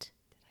present.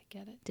 Did I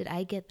get it? Did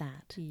I get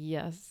that?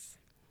 Yes.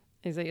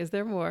 Is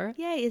there more?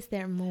 Yeah, is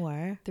there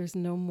more? There's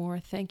no more.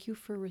 Thank you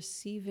for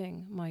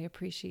receiving my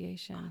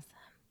appreciation. Awesome.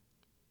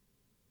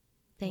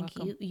 Thank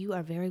you. You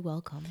are very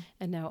welcome.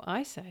 And now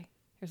I say,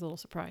 here's a little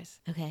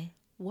surprise. Okay.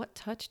 What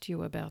touched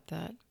you about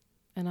that?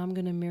 And I'm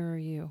going to mirror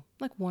you,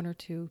 like 1 or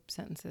 2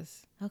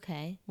 sentences.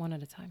 Okay. One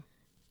at a time.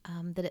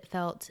 That it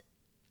felt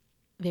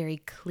very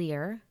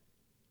clear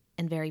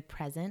and very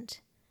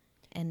present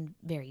and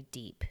very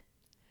deep.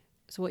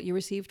 So what you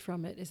received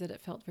from it is that it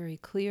felt very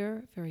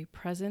clear, very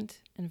present,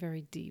 and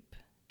very deep.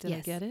 Did I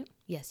get it?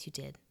 Yes, you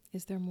did.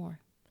 Is there more?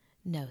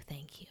 No,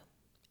 thank you.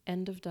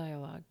 End of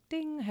dialogue.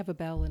 Ding. I have a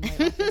bell in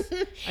my office.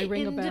 I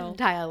ring a bell. End of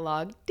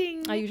dialogue.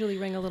 Ding. I usually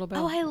ring a little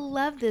bell. Oh, I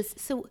love this.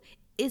 So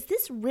is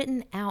this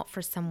written out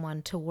for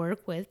someone to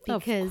work with?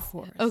 Because, of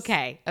course.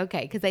 Okay.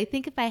 Because I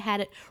think if I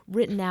had it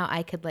written out,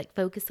 I could like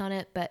focus on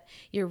it. But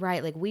you're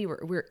right. Like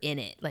we're in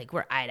it. Like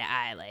we're eye to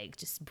eye, like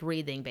just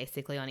breathing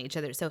basically on each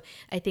other. So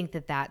I think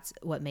that's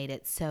what made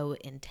it so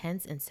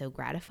intense and so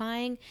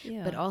gratifying.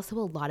 Yeah. But also a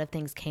lot of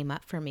things came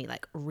up for me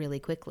like really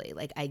quickly.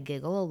 Like I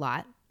giggle a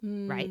lot.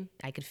 Right?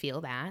 I could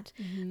feel that.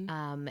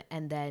 Mm-hmm.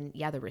 And then,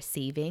 the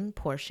receiving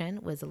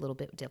portion was a little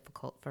bit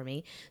difficult for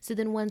me. So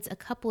then once a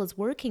couple is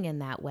working in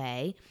that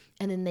way,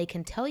 and then they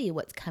can tell you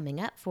what's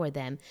coming up for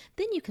them,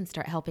 then you can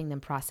start helping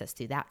them process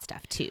through that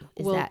stuff too.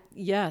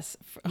 Yes,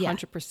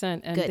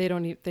 100%. And good.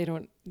 They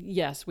don't,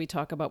 yes, we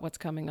talk about what's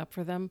coming up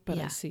for them, but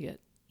I see it.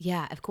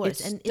 Yeah, of course.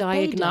 It's and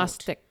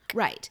diagnostic.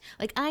 Right.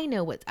 Like I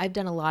know I've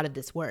done a lot of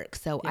this work,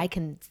 so I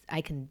can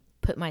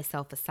put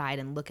myself aside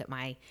and look at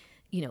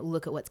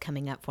look at what's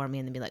coming up for me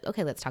and then be like,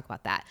 okay, let's talk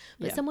about that.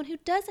 But someone who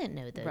doesn't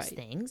know those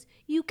things,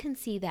 you can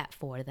see that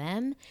for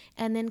them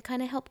and then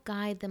kind of help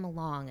guide them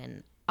along.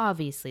 And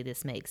obviously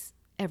this makes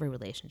every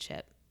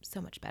relationship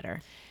so much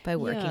better by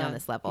working on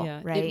this level,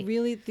 right? It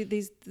really,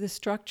 the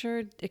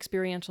structured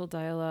experiential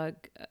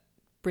dialogue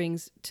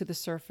brings to the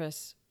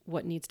surface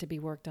what needs to be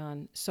worked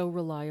on so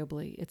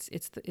reliably.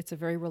 It's a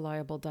very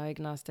reliable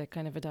diagnostic,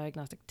 kind of a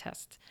diagnostic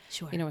test.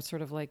 Sure. It's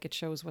sort of like it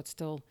shows what's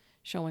still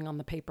showing on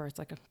the paper. It's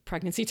like a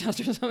pregnancy test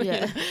or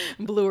something,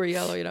 blue or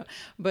yellow,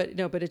 but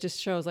it just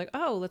shows like,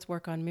 oh, let's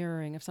work on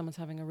mirroring. If someone's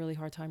having a really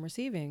hard time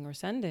receiving or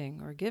sending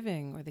or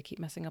giving, or they keep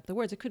messing up the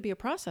words, it could be a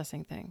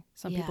processing thing.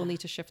 Some people need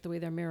to shift the way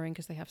they're mirroring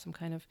because they have some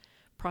kind of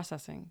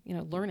processing,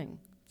 learning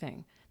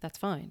thing. That's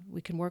fine.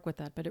 We can work with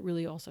that, but it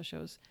really also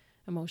shows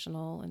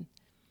emotional and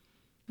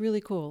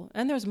really cool.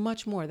 And there's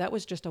much more. That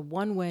was just a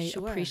one-way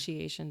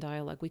appreciation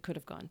dialogue. We could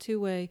have gone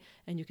two-way,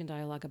 and you can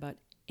dialogue about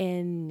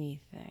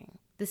anything.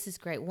 This is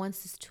great. Once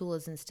this tool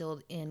is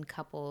instilled in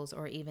couples,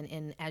 or even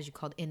in, as you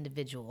called, an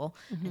individual,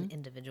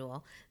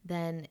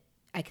 then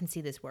I can see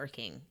this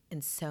working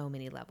in so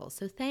many levels.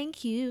 So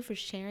thank you for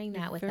sharing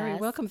that with us. Very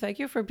welcome. Thank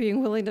you for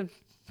being willing to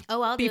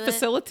I'll be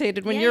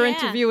facilitated when you're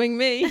interviewing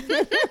me.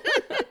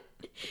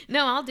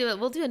 No, I'll do it.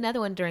 We'll do another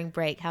one during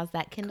break. How's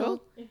that,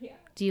 Kendall? Cool. Yeah.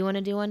 Do you want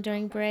to do one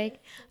during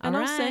break? And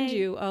I'll send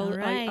you.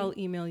 I'll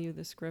email you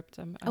the script.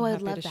 I'm I'd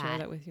happy love to share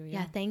that with you.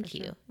 Yeah, thank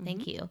you. Sure.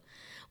 Thank you.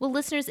 Well,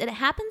 listeners, it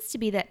happens to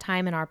be that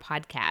time in our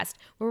podcast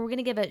where we're going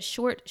to give a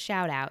short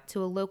shout out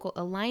to a local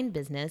aligned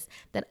business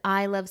that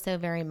I love so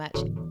very much.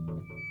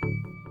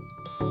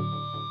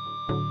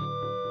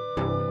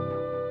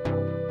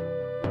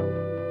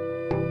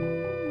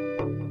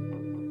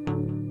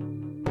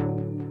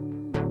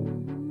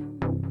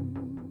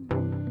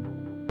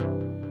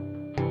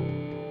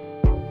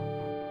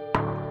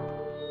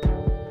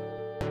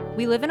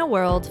 We live in a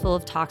world full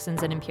of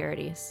toxins and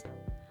impurities.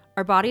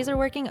 Our bodies are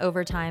working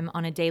overtime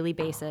on a daily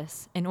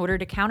basis in order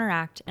to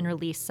counteract and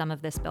release some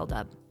of this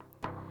buildup.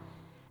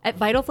 At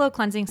Vital Flow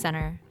Cleansing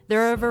Center,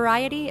 there are a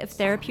variety of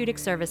therapeutic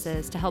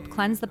services to help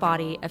cleanse the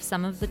body of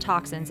some of the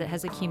toxins it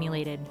has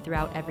accumulated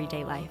throughout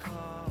everyday life.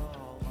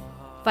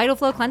 Vital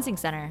Flow Cleansing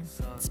Center,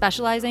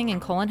 specializing in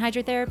colon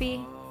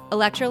hydrotherapy,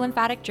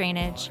 electrolymphatic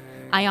drainage,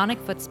 ionic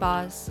foot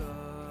spas,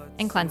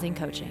 and cleansing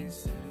coaching.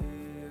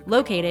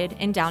 Located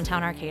in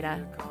downtown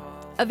Arcata.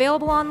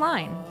 Available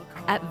online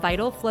at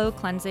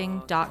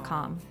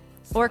vitalflowcleansing.com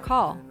or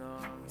call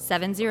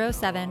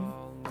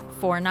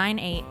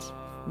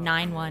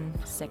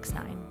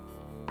 707-498-9169.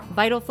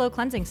 Vital Flow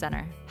Cleansing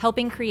Center,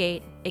 helping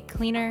create a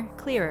cleaner,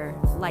 clearer,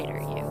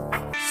 lighter you.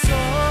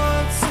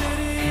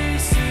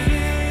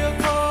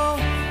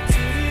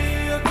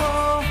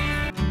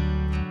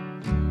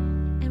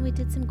 And we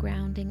did some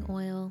grounding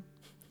oil.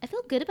 I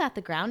feel good about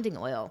the grounding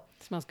oil.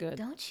 It smells good.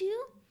 Don't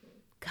you?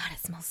 God, it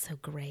smells so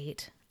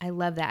great. I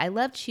love that. I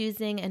love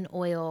choosing an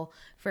oil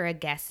for a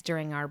guest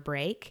during our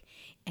break,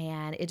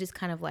 and it just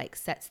kind of like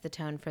sets the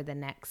tone for the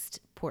next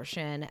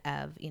portion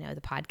of,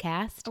 the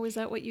podcast. Oh, is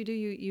that what you do?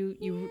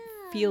 You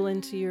feel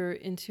into your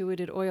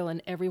intuited oil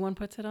and everyone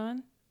puts it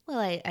on?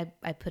 Well,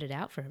 I put it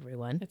out for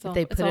everyone. If all,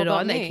 they put it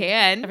on, they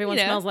can. Everyone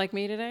smells like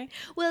me today?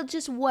 Well,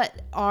 just what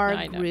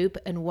our group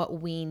and what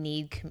we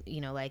need,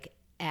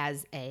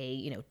 as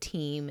a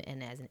team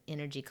and as an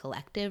energy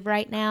collective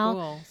right now.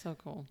 Cool, so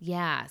cool.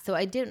 Yeah, so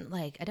I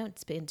don't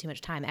spend too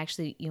much time.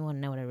 Actually, you want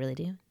to know what I really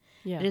do?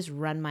 Yeah. I just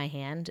run my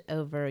hand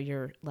over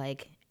your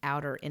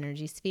outer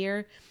energy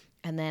sphere,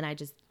 and then I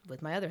just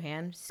with my other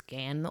hand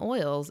scan the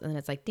oils, and then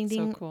it's like ding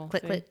ding, cool.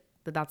 click click.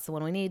 That's the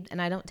one we need, and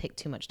I don't take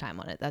too much time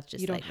on it. That's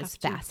just it's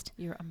fast.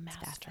 You're a master.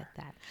 It's fast like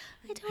that.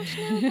 I don't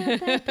know about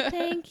that, but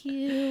thank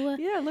you.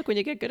 Yeah, look, when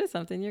you get good at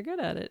something, you're good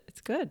at it.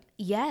 It's good.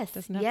 Yes,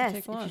 doesn't have to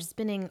take long. If you're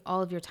spending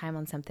all of your time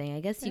on something, I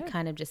guess you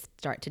kind of just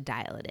start to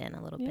dial it in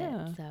a little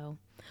bit. So,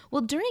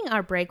 well, during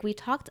our break, we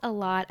talked a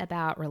lot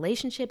about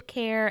relationship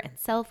care and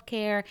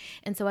self-care,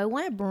 and so I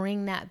want to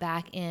bring that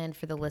back in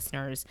for the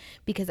listeners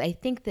because I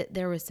think that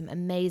there were some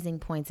amazing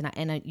points,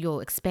 and you'll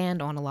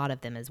expand on a lot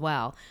of them as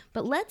well.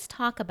 But let's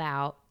talk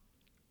about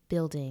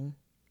building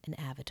an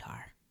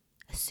avatar,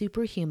 a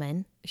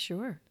superhuman.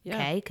 Sure. Yeah.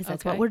 Okay, because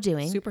that's what we're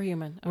doing.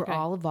 Superhuman. Okay. We're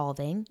all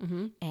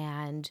evolving,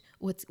 and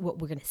what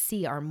we're going to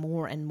see are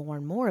more and more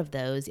and more of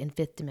those in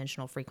fifth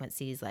dimensional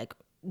frequencies, like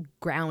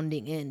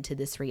grounding into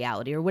this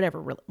reality or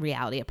whatever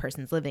reality a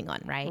person's living on,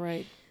 right?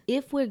 Right.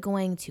 If we're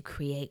going to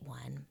create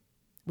one,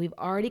 we've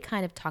already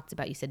kind of talked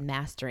about, you said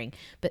mastering,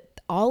 but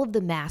all of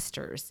the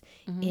masters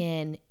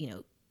in,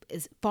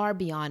 as far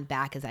beyond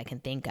back as I can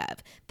think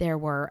of, there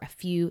were a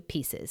few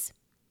pieces: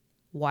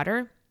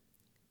 water,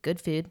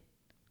 good food,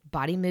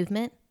 body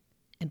movement,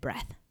 and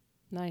breath.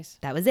 Nice.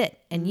 That was it.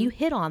 And you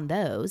hit on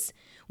those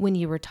when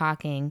you were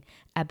talking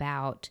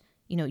about,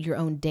 your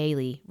own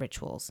daily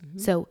rituals.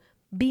 So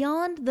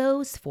beyond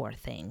those four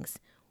things,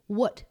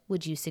 what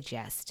would you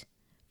suggest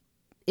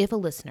if a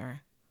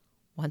listener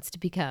wants to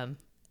become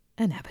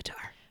an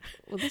avatar?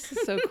 Well, this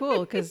is so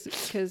cool because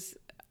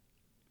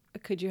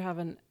could you have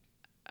a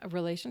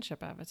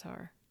relationship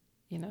avatar?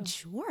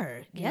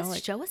 Sure. You Yes. know,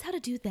 show us how to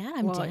do that.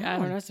 I'm down. I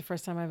don't know. It's the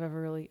first time I've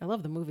ever I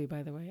love the movie,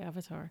 by the way,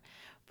 Avatar,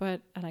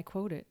 and I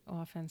quote it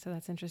often. So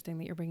that's interesting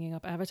that you're bringing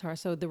up Avatar.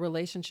 So the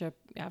relationship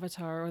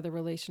avatar or the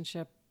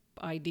relationship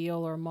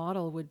ideal or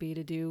model would be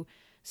to do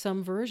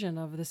some version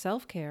of the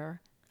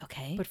self-care.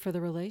 Okay. But for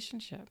the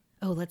relationship.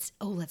 let's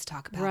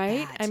talk about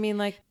right? that. I mean,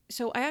 like,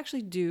 so I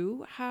actually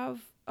do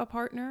have a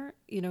partner.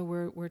 You know,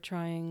 we're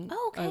trying.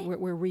 Okay.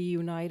 We're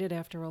reunited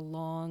after a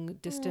long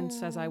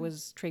distance as I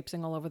was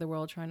traipsing all over the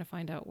world trying to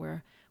find out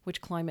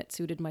which climate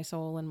suited my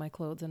soul and my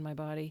clothes and my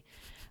body.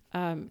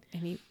 And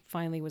he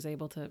finally was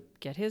able to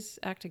get his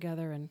act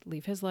together and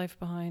leave his life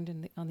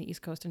behind on the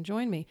East Coast and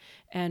join me.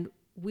 And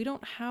we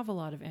don't have a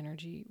lot of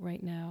energy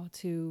right now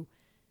to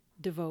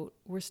devote.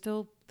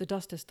 The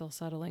dust is still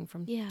settling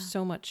from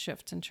so much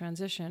shifts and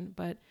transition.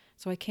 But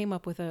so I came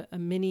up with a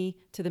mini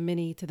to the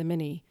mini to the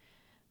mini,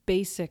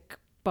 basic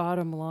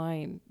bottom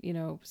line, you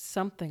know,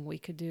 something we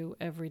could do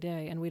every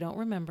day. And we don't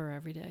remember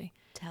every day.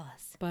 Tell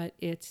us. But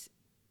it's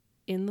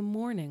in the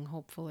morning,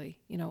 hopefully,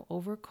 you know,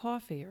 over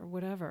coffee or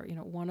whatever, you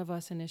know, one of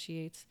us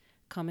initiates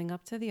coming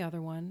up to the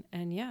other one.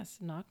 And yes,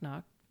 knock,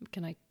 knock.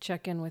 Can I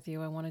check in with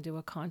you? I want to do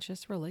a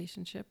conscious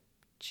relationship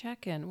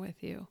check in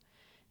with you.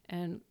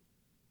 And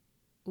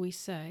we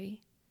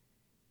say,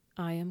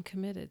 I am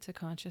committed to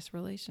conscious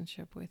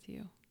relationship with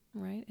you,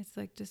 right? It's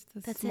like just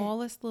the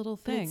smallest little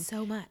thing. It's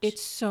so much.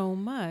 It's so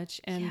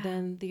much. And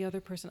then the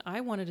other person,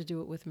 I wanted to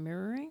do it with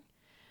mirroring,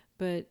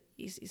 but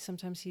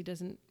sometimes he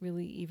doesn't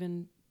really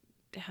even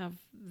have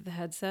the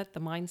headset, the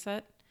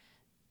mindset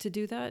to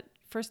do that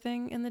first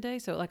thing in the day.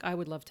 So like, I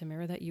would love to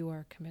mirror that you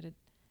are committed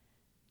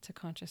to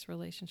conscious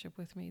relationship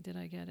with me. Did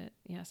I get it?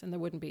 Yes. And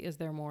there wouldn't be, is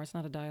there more? It's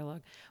not a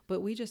dialogue,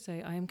 but we just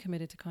say, I am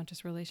committed to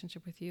conscious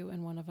relationship with you.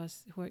 And one of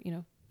us who, you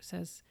know,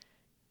 says,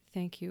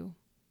 thank you.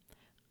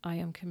 I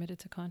am committed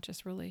to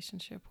conscious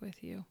relationship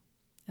with you.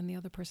 And the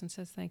other person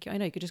says, thank you. I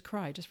know you could just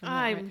cry just from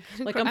that, right?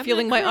 Like I'm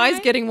feeling my eyes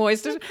getting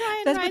moist.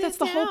 That's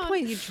the whole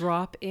point. You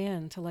drop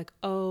in to like,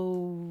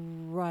 oh,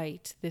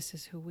 right. This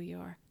is who we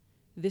are.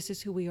 This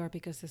is who we are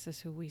because this is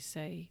who we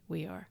say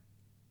we are.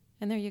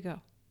 And there you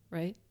go.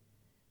 Right?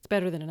 It's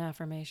better than an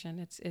affirmation.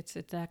 It's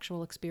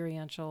actual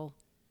experiential,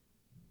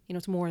 you know,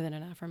 it's more than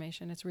an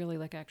affirmation. It's really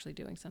like actually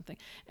doing something.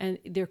 And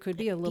there could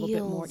be a little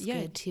bit more.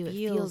 Yeah, good too. It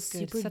feels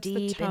super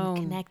deep and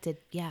connected.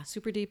 Yeah.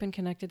 Super deep and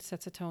connected,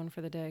 sets a tone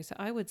for the day. So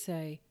I would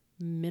say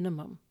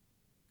minimum.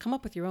 Come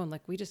up with your own.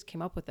 Like we just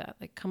came up with that.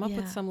 Like come up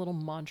with some little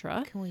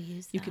mantra. Can we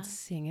use that? You could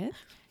sing it.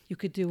 You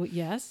could do it.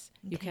 Yes,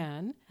 you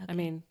can. Okay. I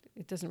mean,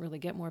 it doesn't really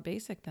get more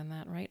basic than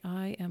that, right?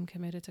 I am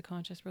committed to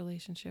conscious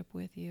relationship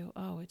with you.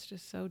 Oh, it's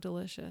just so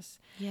delicious.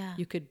 Yeah.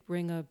 You could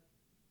bring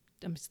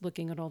I'm just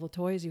looking at all the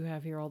toys you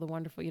have here, all the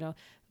wonderful, you know,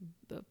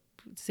 the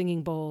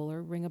singing bowl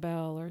or ring a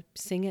bell or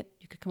sing it.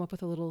 You could come up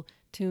with a little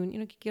tune, you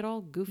know, get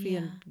all goofy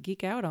and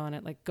geek out on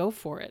it. Like go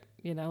for it.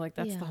 You know, like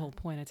that's the whole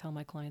point. I tell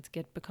my clients,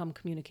 become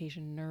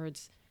communication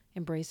nerds,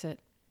 embrace it.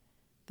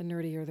 The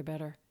nerdier, the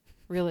better.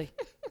 Really.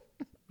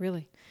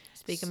 Really.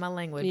 Speaking my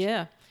language.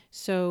 Yeah.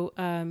 So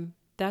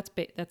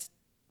that's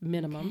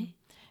minimum. Okay.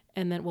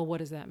 And then, well, what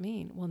does that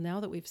mean? Well,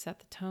 now that we've set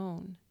the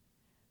tone,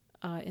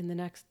 in the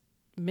next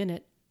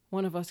minute,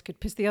 one of us could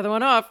piss the other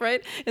one off,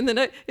 right? And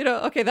then, you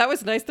know, okay, that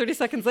was nice. 30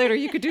 seconds later,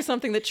 you could do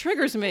something that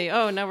triggers me.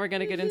 Oh, now we're going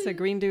to get into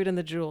Green Dude and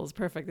the Jewels.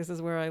 Perfect. This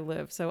is where I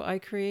live. So I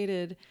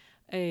created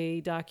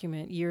a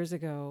document years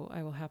ago.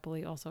 I will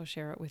happily also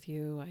share it with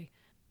you. I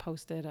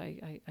post it.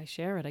 I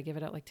share it. I give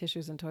it out like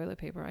tissues and toilet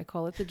paper. I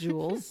call it the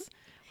Jewels.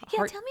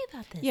 Tell me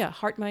about this. Yeah,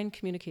 Heart-Mind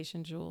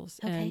Communication Jewels.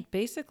 Okay. And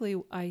basically,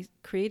 I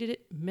created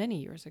it many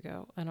years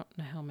ago. I don't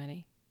know how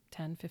many,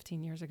 10,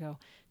 15 years ago,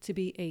 to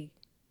be a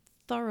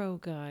thorough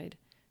guide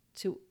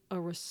to a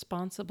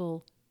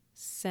responsible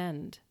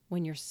send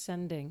when you're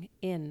sending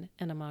in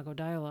an Imago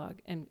dialogue,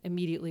 and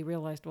immediately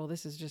realized, well,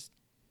 this is just,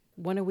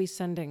 when are we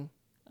sending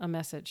a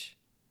message?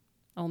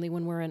 Only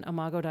when we're in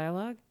Imago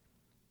dialogue?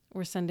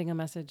 We're sending a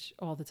message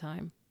all the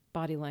time.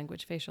 Body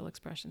language, facial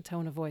expression,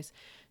 tone of voice.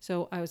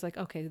 So I was like,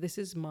 okay, this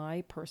is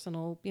my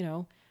personal, you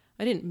know,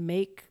 I didn't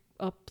make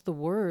up the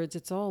words.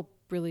 It's all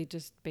really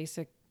just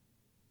basic.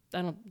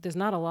 There's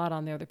not a lot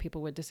on there that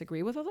people would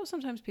disagree with, although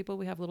sometimes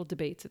we have little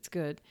debates. It's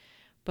good.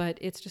 But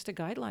it's just a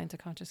guideline to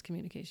conscious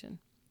communication.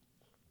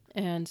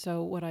 And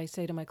so what I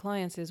say to my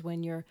clients is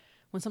when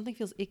something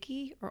feels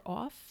icky or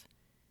off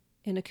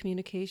in a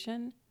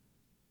communication,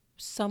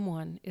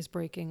 someone is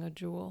breaking a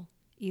jewel,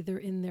 either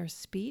in their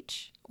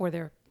speech or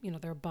their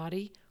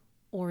body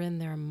or in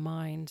their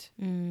mind.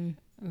 And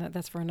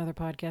that's for another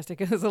podcast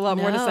because there's a lot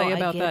more to say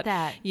about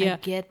that. Yeah, I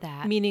get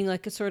that. Meaning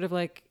like it's sort of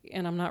like,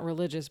 and I'm not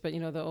religious, but you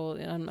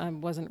know, I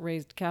wasn't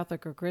raised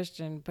Catholic or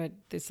Christian, but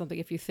there's something,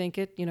 if you think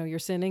it, you know, you're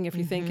sinning if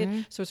you think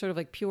it. So it's sort of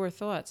like pure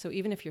thought. So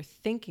even if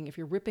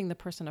you're ripping the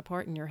person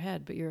apart in your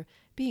head, but you're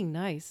being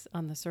nice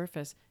on the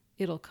surface,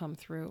 it'll come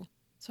through.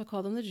 So I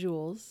call them the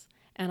jewels,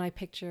 and I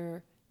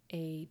picture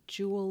a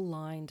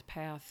jewel-lined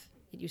path.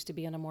 It used to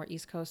be in a more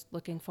East Coast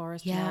looking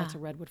forest. Yeah. Now it's a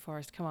redwood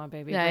forest. Come on,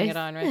 baby. Nice. Bring it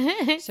on,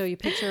 right? So you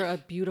picture a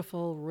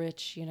beautiful,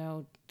 rich, you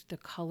know, the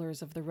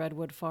colors of the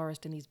redwood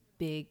forest and these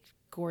big,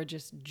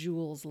 gorgeous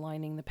jewels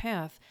lining the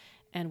path.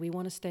 And we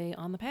want to stay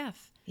on the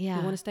path. Yeah.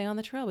 We want to stay on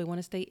the trail. We want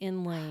to stay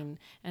in lane.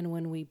 And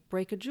when we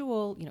break a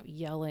jewel, you know,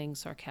 yelling,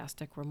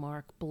 sarcastic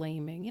remark,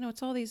 blaming, you know,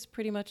 it's all these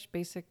pretty much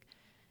basic,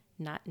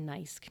 not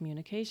nice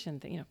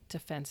communication, you know,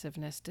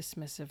 defensiveness,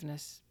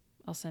 dismissiveness,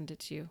 I'll send it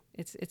to you.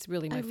 It's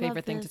really my I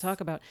favorite thing love to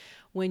talk about.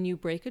 When you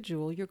break a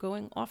jewel, you're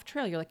going off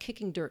trail. You're like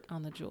kicking dirt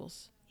on the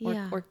jewels,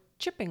 or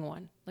chipping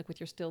one, like with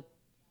your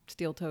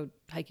steel-toed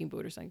hiking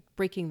boot or something,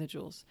 breaking the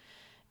jewels.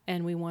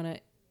 And we want to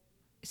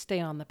stay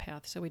on the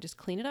path, so we just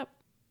clean it up.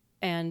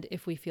 And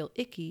if we feel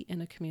icky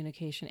in a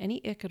communication,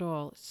 any ick at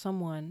all,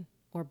 someone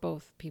or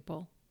both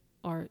people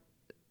are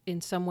in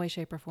some way,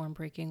 shape, or form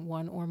breaking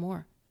one or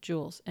more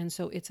jewels. And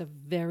so it's a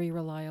very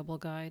reliable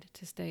guide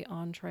to stay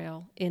on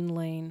trail, in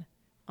lane,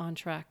 on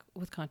track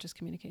with conscious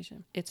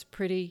communication. It's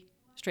pretty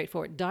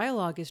straightforward.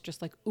 Dialogue is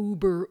just like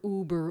uber.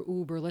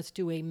 Let's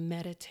do a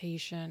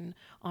meditation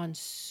on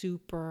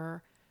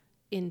super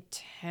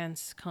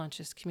intense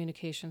conscious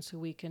communication so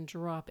we can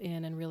drop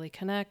in and really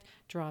connect,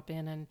 drop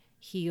in and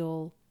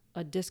heal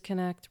a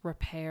disconnect,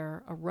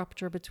 repair a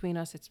rupture between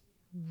us. It's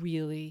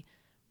really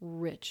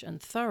rich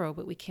and thorough,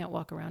 but we can't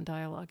walk around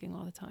dialoguing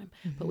all the time.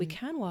 Mm-hmm. But we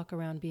can walk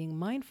around being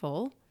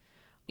mindful.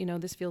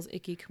 This feels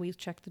icky. Can we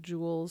check the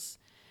jewels?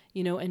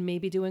 And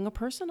maybe doing a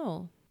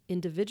personal,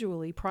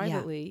 individually,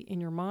 privately in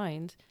your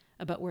mind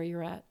about where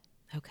you're at.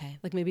 Okay.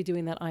 Like maybe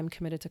doing that I'm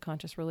committed to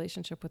conscious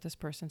relationship with this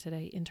person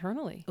today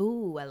internally.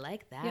 Ooh, I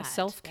like that. Yeah,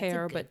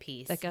 self-care, but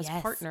piece. like as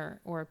partner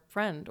or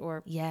friend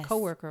or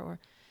coworker.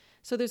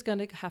 So there's going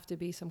to have to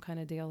be some kind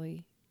of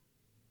daily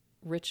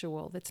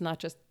ritual that's not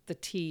just the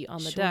tea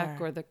on the deck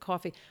or the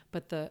coffee,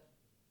 but the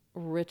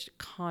rich,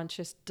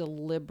 conscious,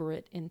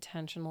 deliberate,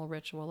 intentional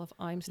ritual of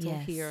I'm still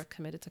here,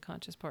 committed to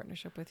conscious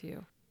partnership with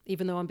you.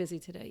 Even though I'm busy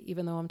today,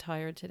 even though I'm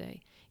tired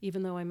today,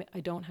 even though I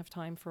don't have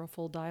time for a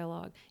full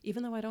dialogue,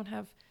 even though I don't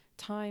have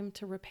time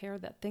to repair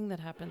that thing that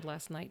happened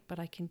last night, but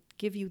I can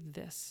give you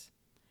this.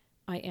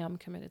 I am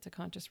committed to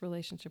conscious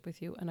relationship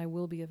with you, and I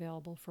will be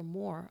available for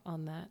more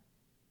on that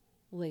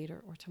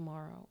later or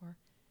tomorrow. Or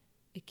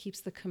it keeps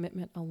the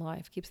commitment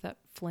alive, keeps that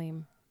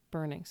flame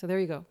burning. So there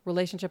you go.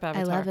 Relationship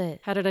avatar. I love it.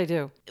 How did I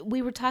do?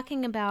 We were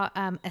talking about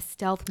a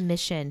stealth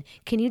mission.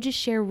 Can you just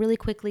share really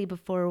quickly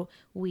before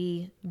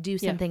we do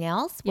something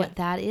else what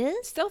that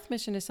is? Stealth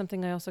mission is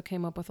something I also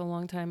came up with a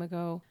long time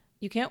ago.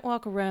 You can't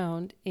walk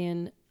around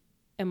in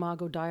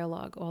Imago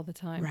dialogue all the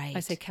time. Right.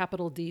 I say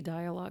capital D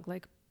dialogue,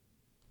 like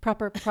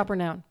proper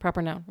noun,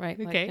 right?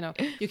 Okay.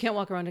 Like, you can't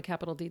walk around in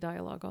capital D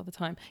dialogue all the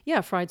time. Yeah,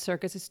 fried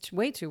circus is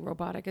way too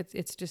robotic.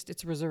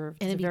 It's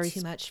reserved. And it'd be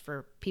too much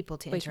for people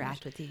to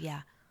interact with you.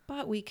 Yeah.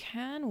 But we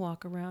can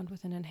walk around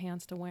with an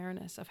enhanced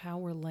awareness of how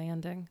we're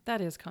landing. That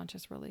is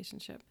conscious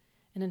relationship.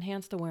 An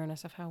enhanced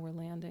awareness of how we're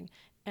landing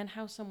and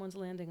how someone's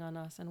landing on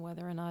us and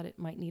whether or not it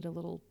might need a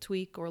little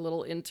tweak or a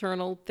little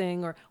internal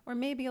thing or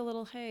maybe a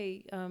little,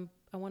 hey,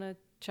 I want to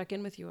check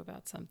in with you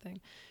about something.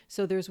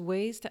 So there's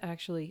ways to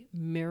actually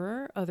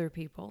mirror other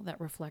people, that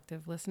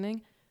reflective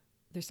listening.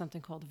 There's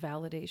something called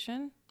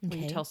validation, where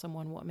you tell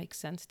someone what makes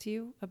sense to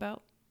you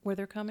about where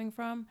they're coming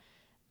from,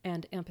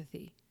 and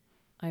empathy.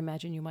 I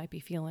imagine you might be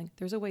feeling.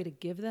 There's a way to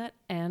give that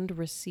and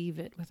receive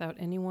it without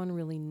anyone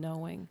really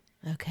knowing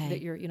that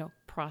you're,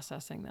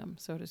 processing them,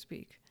 so to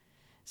speak.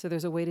 So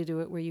there's a way to do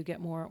it where you get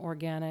more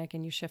organic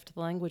and you shift the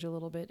language a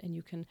little bit and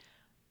you can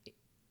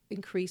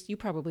increase, you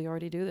probably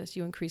already do this,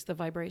 you increase the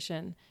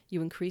vibration,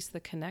 you increase the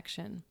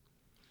connection,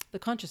 the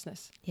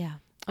consciousness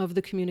of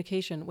the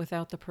communication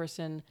without the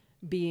person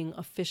being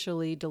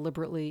officially,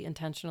 deliberately,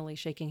 intentionally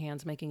shaking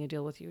hands, making a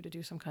deal with you to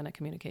do some kind of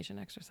communication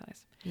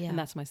exercise. Yeah. And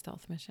that's my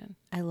stealth mission.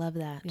 I love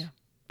that. Yeah.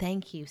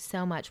 Thank you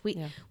so much. We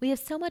have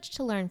so much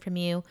to learn from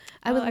you.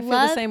 I feel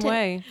the same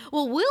way.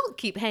 Well, we'll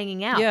keep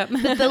hanging out. Yep.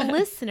 But the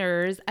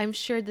listeners, I'm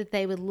sure that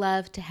they would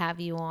love to have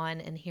you on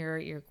and hear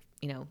your,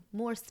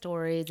 more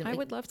stories. And I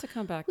would love to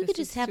come back. We could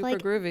just have like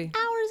groovy. hours and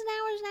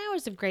hours and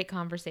hours of great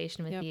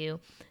conversation with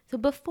you. So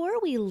before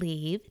we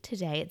leave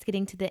today, it's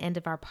getting to the end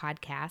of our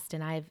podcast,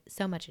 and I've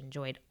so much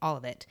enjoyed all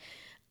of it.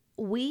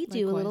 We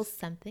do a little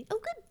something.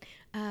 Oh,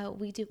 good.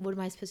 We do. What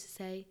am I supposed to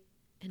say?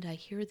 And I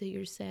hear that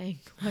you're saying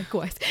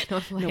likewise.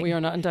 No, we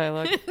are not in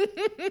dialogue.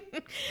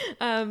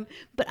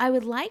 But I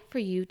would like for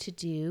you to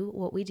do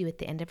what we do at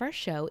the end of our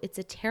show. It's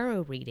a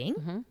tarot reading.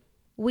 Mm-hmm.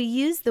 We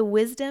use the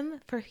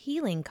Wisdom for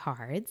Healing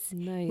cards.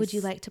 Nice. Would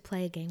you like to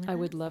play a game with us? I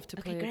would love to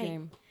play a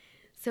game.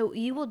 So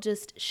you will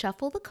just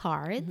shuffle the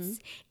cards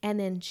and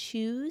then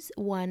choose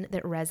one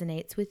that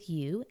resonates with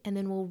you, and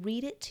then we'll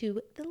read it to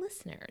the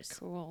listeners.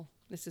 Cool.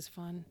 This is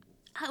fun.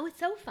 Oh, it's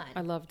so fun.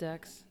 I love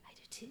decks.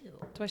 Too.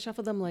 Do I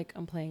shuffle them like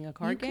I'm playing a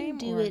card game? You can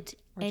do it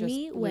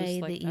any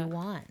way that you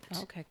want.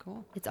 Okay,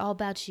 cool. It's all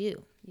about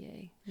you.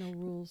 Yay. No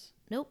rules.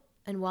 Nope.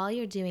 And while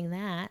you're doing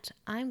that,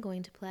 I'm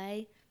going to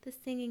play the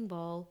singing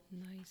bowl.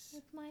 Nice.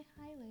 With my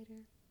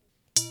highlighter.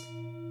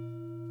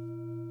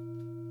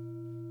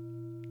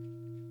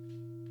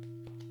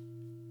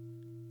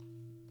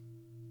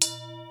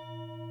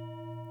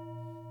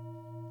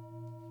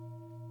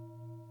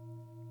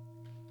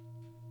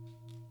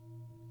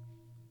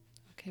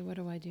 Okay, what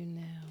do I do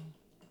now?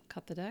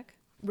 Cut the deck?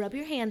 rub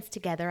your hands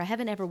together. I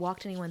haven't ever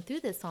walked anyone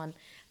through this on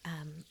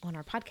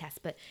our podcast,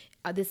 but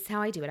this is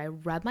how I do it. I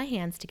rub my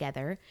hands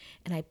together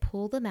and I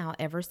pull them out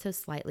ever so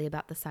slightly,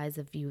 about the size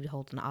of you would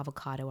hold an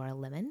avocado or a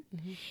lemon.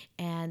 Mm-hmm.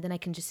 And then I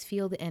can just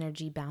feel the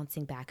energy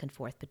bouncing back and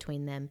forth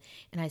between them.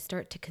 And I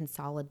start to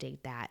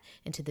consolidate that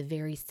into the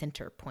very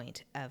center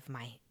point of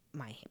my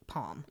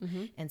palm.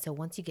 Mm-hmm. And so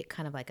once you get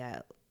kind of like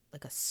a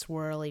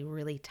swirly,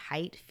 really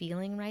tight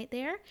feeling right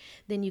there,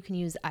 then you can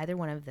use either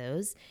one of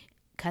those.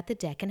 Cut the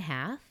deck in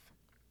half.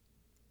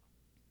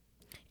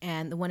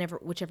 And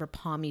whichever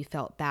palm you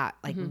felt that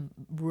like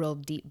real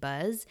deep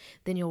buzz,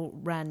 then you'll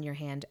run your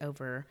hand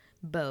over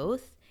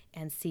both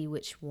and see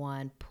which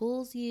one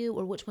pulls you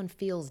or which one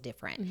feels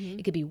different. Mm-hmm.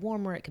 It could be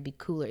warmer, it could be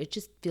cooler. It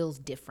just feels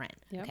different.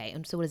 Yep. Okay.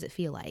 And so what does it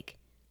feel like?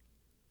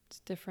 It's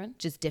different.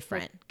 Just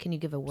different. Like, can you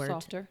give a word?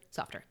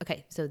 Softer.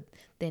 Okay. So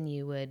then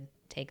you would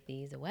take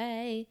these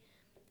away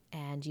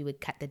and you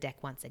would cut the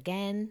deck once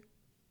again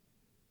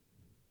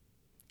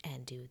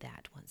and do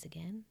that once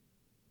again.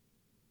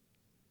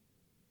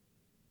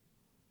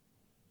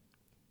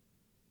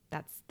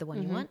 That's the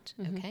one you want.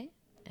 Mm-hmm. Okay.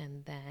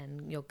 And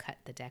then you'll cut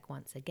the deck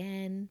once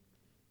again.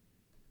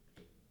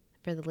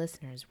 For the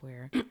listeners,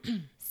 we're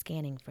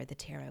scanning for the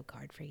tarot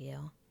card for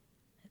you.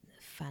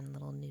 Fun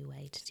little new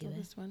way to do it.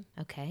 This one.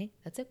 Okay.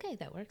 That's okay.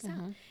 That works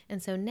out.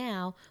 And so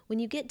now when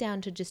you get down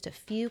to just a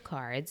few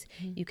cards,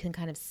 you can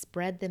kind of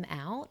spread them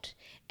out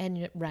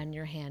and run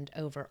your hand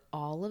over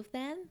all of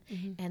them.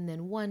 Mm-hmm. And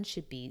then one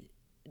should be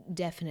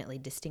definitely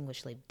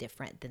distinguishably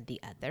different than the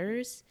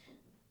others.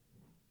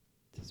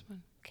 This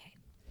one. Okay.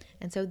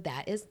 And so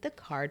that is the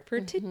card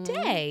for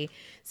today.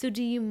 So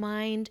do you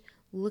mind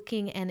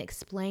looking and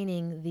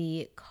explaining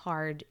the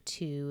card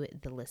to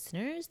the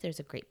listeners? There's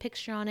a great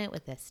picture on it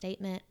with a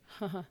statement.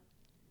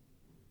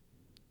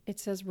 It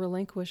says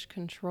relinquish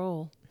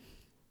control.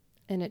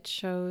 And it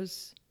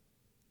shows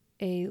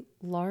a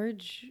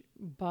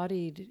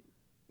large-bodied,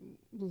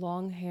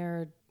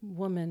 long-haired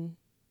woman,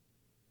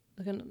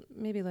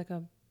 maybe like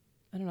a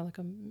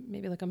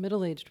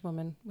middle-aged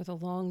woman with a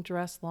long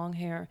dress, long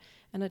hair,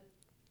 and a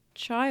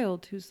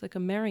child who's like a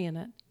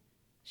marionette.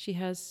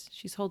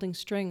 She's holding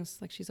strings,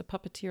 like she's a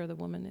puppeteer, the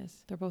woman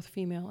is. They're both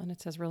female, and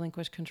it says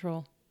relinquish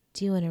control.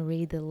 Do you want to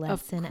read the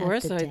lesson? Of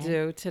course I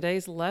do.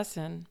 Today's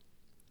lesson.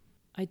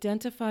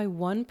 Identify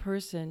one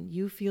person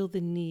you feel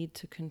the need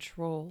to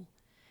control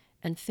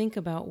and think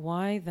about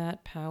why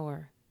that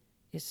power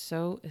is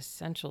so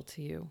essential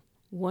to you.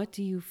 What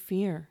do you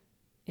fear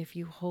if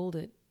you hold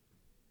it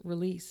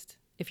released?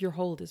 If your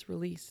hold is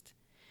released?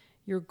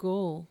 Your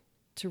goal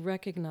to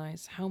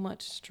recognize how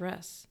much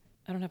stress.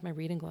 I don't have my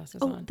reading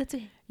glasses on. Oh, that's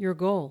okay. Your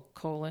goal,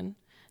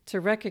 to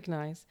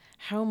recognize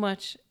how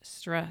much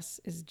stress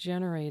is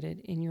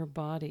generated in your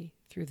body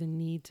through the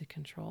need to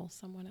control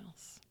someone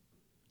else.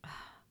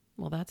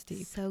 Well, that's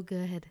deep. So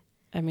good.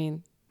 I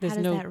mean, there's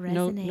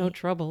no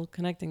trouble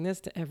connecting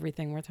this to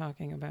everything we're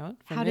talking about.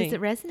 How does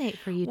it resonate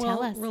for you?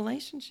 Tell us.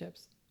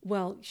 Relationships.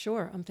 Well,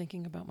 sure. I'm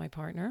thinking about my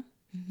partner.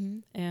 Mm-hmm.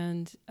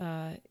 And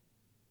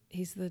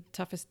he's the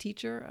toughest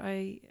teacher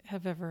I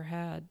have ever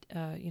had.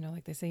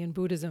 Like they say in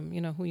Buddhism,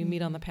 who you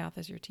meet on the path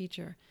as your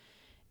teacher.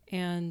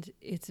 And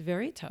it's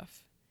very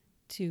tough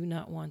to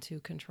not want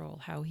to control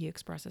how he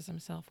expresses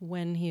himself,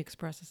 when he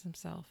expresses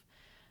himself,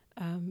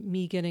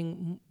 me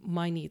getting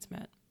my needs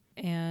met.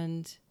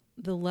 And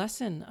the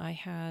lesson I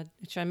had,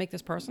 should I make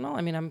this personal?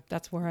 I mean,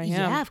 that's where I am.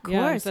 Yeah, of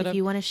course. If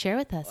you want to share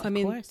with us, of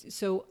course.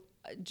 So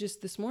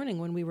just this morning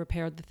when we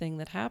repaired the thing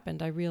that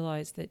happened, I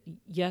realized that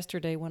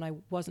yesterday when I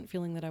wasn't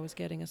feeling that I was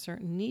getting a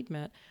certain need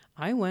met,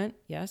 I went,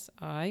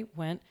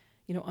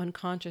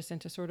 unconscious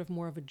into sort of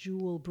more of a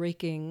jewel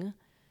breaking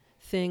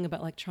thing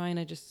about like trying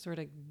to just sort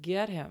of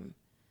get him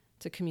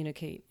to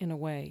communicate in a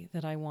way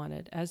that I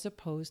wanted, as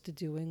opposed to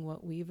doing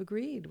what we've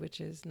agreed,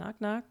 which is knock,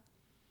 knock.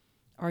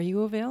 Are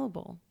you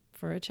available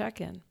for a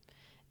check-in?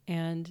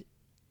 And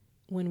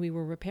when we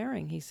were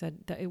repairing, he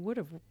said that it would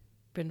have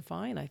been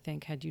fine, I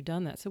think, had you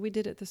done that. So we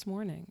did it this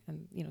morning.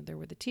 And, there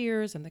were the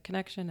tears and the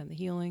connection and the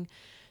healing.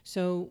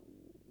 So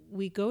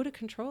we go to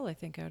control, I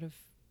think, out of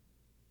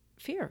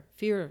fear.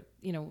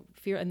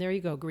 And there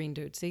you go, green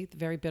dude. See, the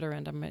very bitter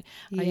end.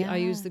 I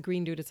use the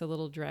green dude. It's a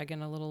little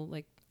dragon, a little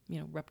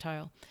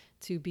reptile,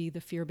 to be the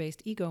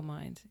fear-based ego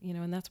mind,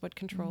 and that's what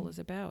control is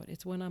about.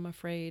 It's when I'm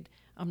afraid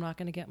I'm not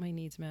going to get my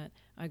needs met,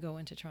 I go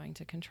into trying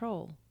to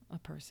control a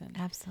person.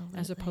 Absolutely.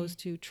 As opposed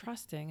to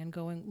trusting and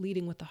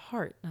leading with the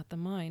heart, not the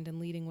mind, and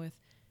leading with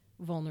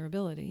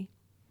vulnerability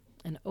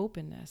and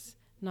openness.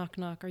 Knock,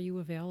 knock, are you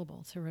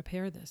available to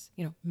repair this?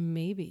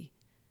 Maybe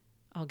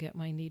I'll get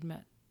my need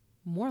met.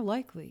 More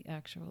likely,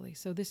 actually.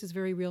 So this is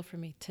very real for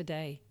me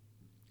today.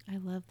 I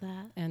love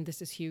that. And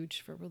this is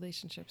huge for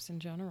relationships in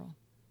general.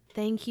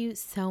 Thank you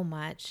so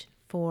much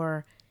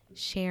for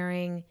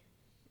sharing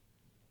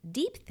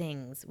deep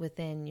things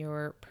within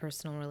your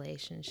personal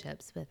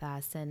relationships with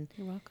us. And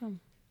you're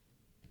welcome.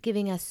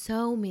 Giving us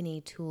so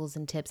many tools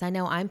and tips. I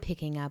know I'm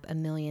picking up a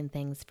million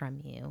things from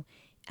you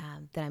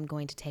that I'm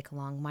going to take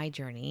along my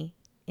journey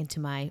into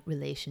my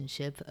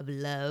relationship of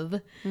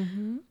love.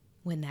 Mm-hmm.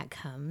 when that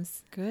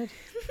comes. Good.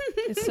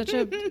 It's such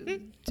a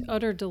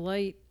utter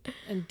delight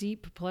and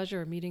deep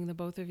pleasure meeting the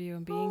both of you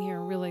and being here.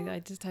 Really, I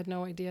just had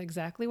no idea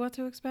exactly what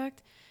to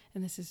expect.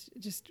 And this is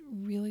just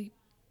really,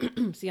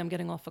 see, I'm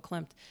getting all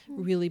verklempt.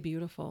 Really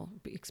beautiful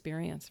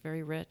experience.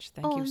 Very rich.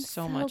 Thank you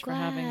so much for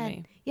having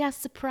me. Yeah,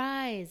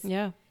 surprise.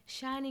 Yeah.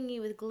 Shining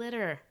you with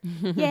glitter.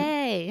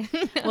 Yay.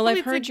 Well,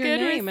 I've heard your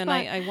name and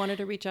I wanted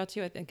to reach out to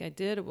you. I think I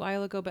did a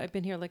while ago, but I've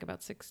been here like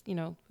about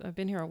I've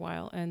been here a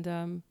while.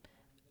 And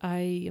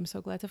I am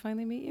so glad to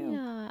finally meet you.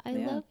 Yeah, I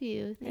love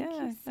you. Thank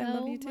you so I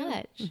love you too.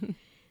 much.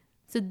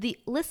 So the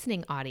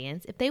listening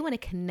audience, if they want to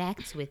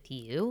connect with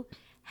you,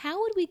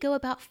 how would we go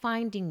about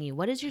finding you?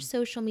 What is your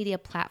social media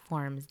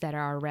platforms that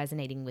are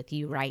resonating with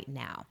you right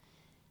now?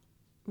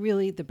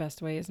 Really, the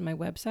best way is my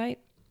website,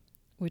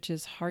 which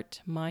is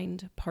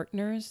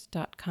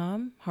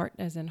heartmindpartners.com. Heart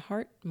as in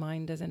heart,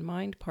 mind as in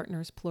mind,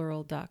 partners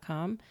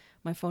plural.com.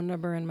 My phone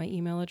number and my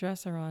email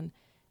address are on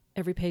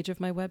every page of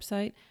my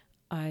website.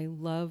 I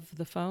love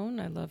the phone.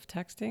 I love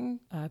texting.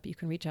 But you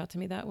can reach out to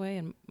me that way.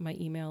 And my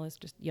email is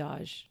just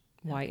Yaj,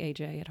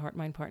 Y-A-J, at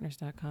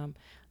heartmindpartners.com.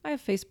 I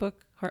have Facebook,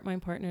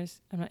 Heartmind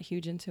Partners. I'm not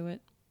huge into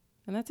it.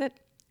 And that's it.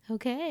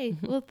 Okay.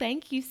 Well,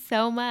 thank you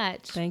so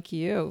much. Thank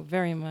you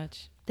very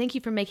much. Thank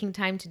you for making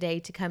time today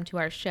to come to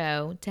our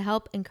show to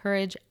help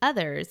encourage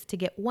others to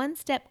get one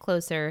step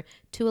closer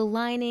to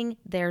aligning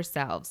their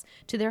selves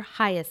to their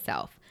highest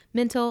self,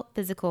 mental,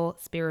 physical,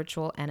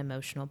 spiritual, and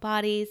emotional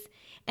bodies.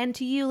 And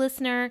to you,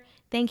 listener,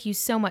 thank you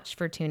so much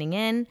for tuning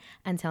in.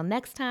 Until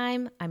next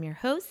time, I'm your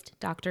host,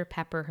 Dr.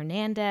 Pepper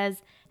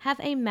Hernandez. Have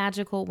a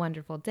magical,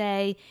 wonderful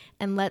day,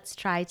 and let's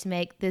try to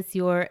make this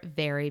your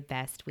very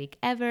best week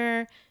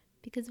ever,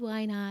 because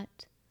why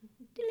not?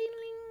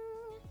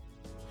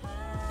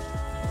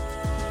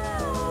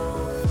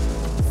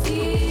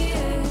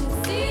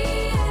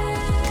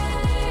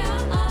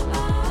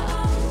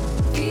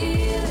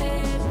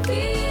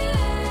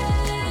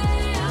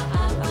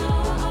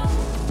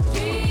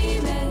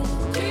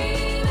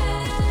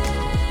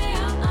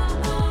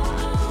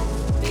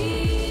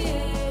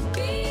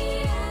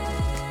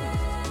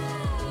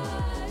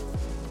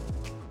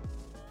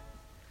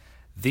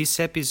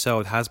 This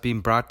episode has been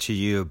brought to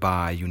you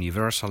by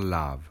Universal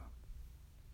Love.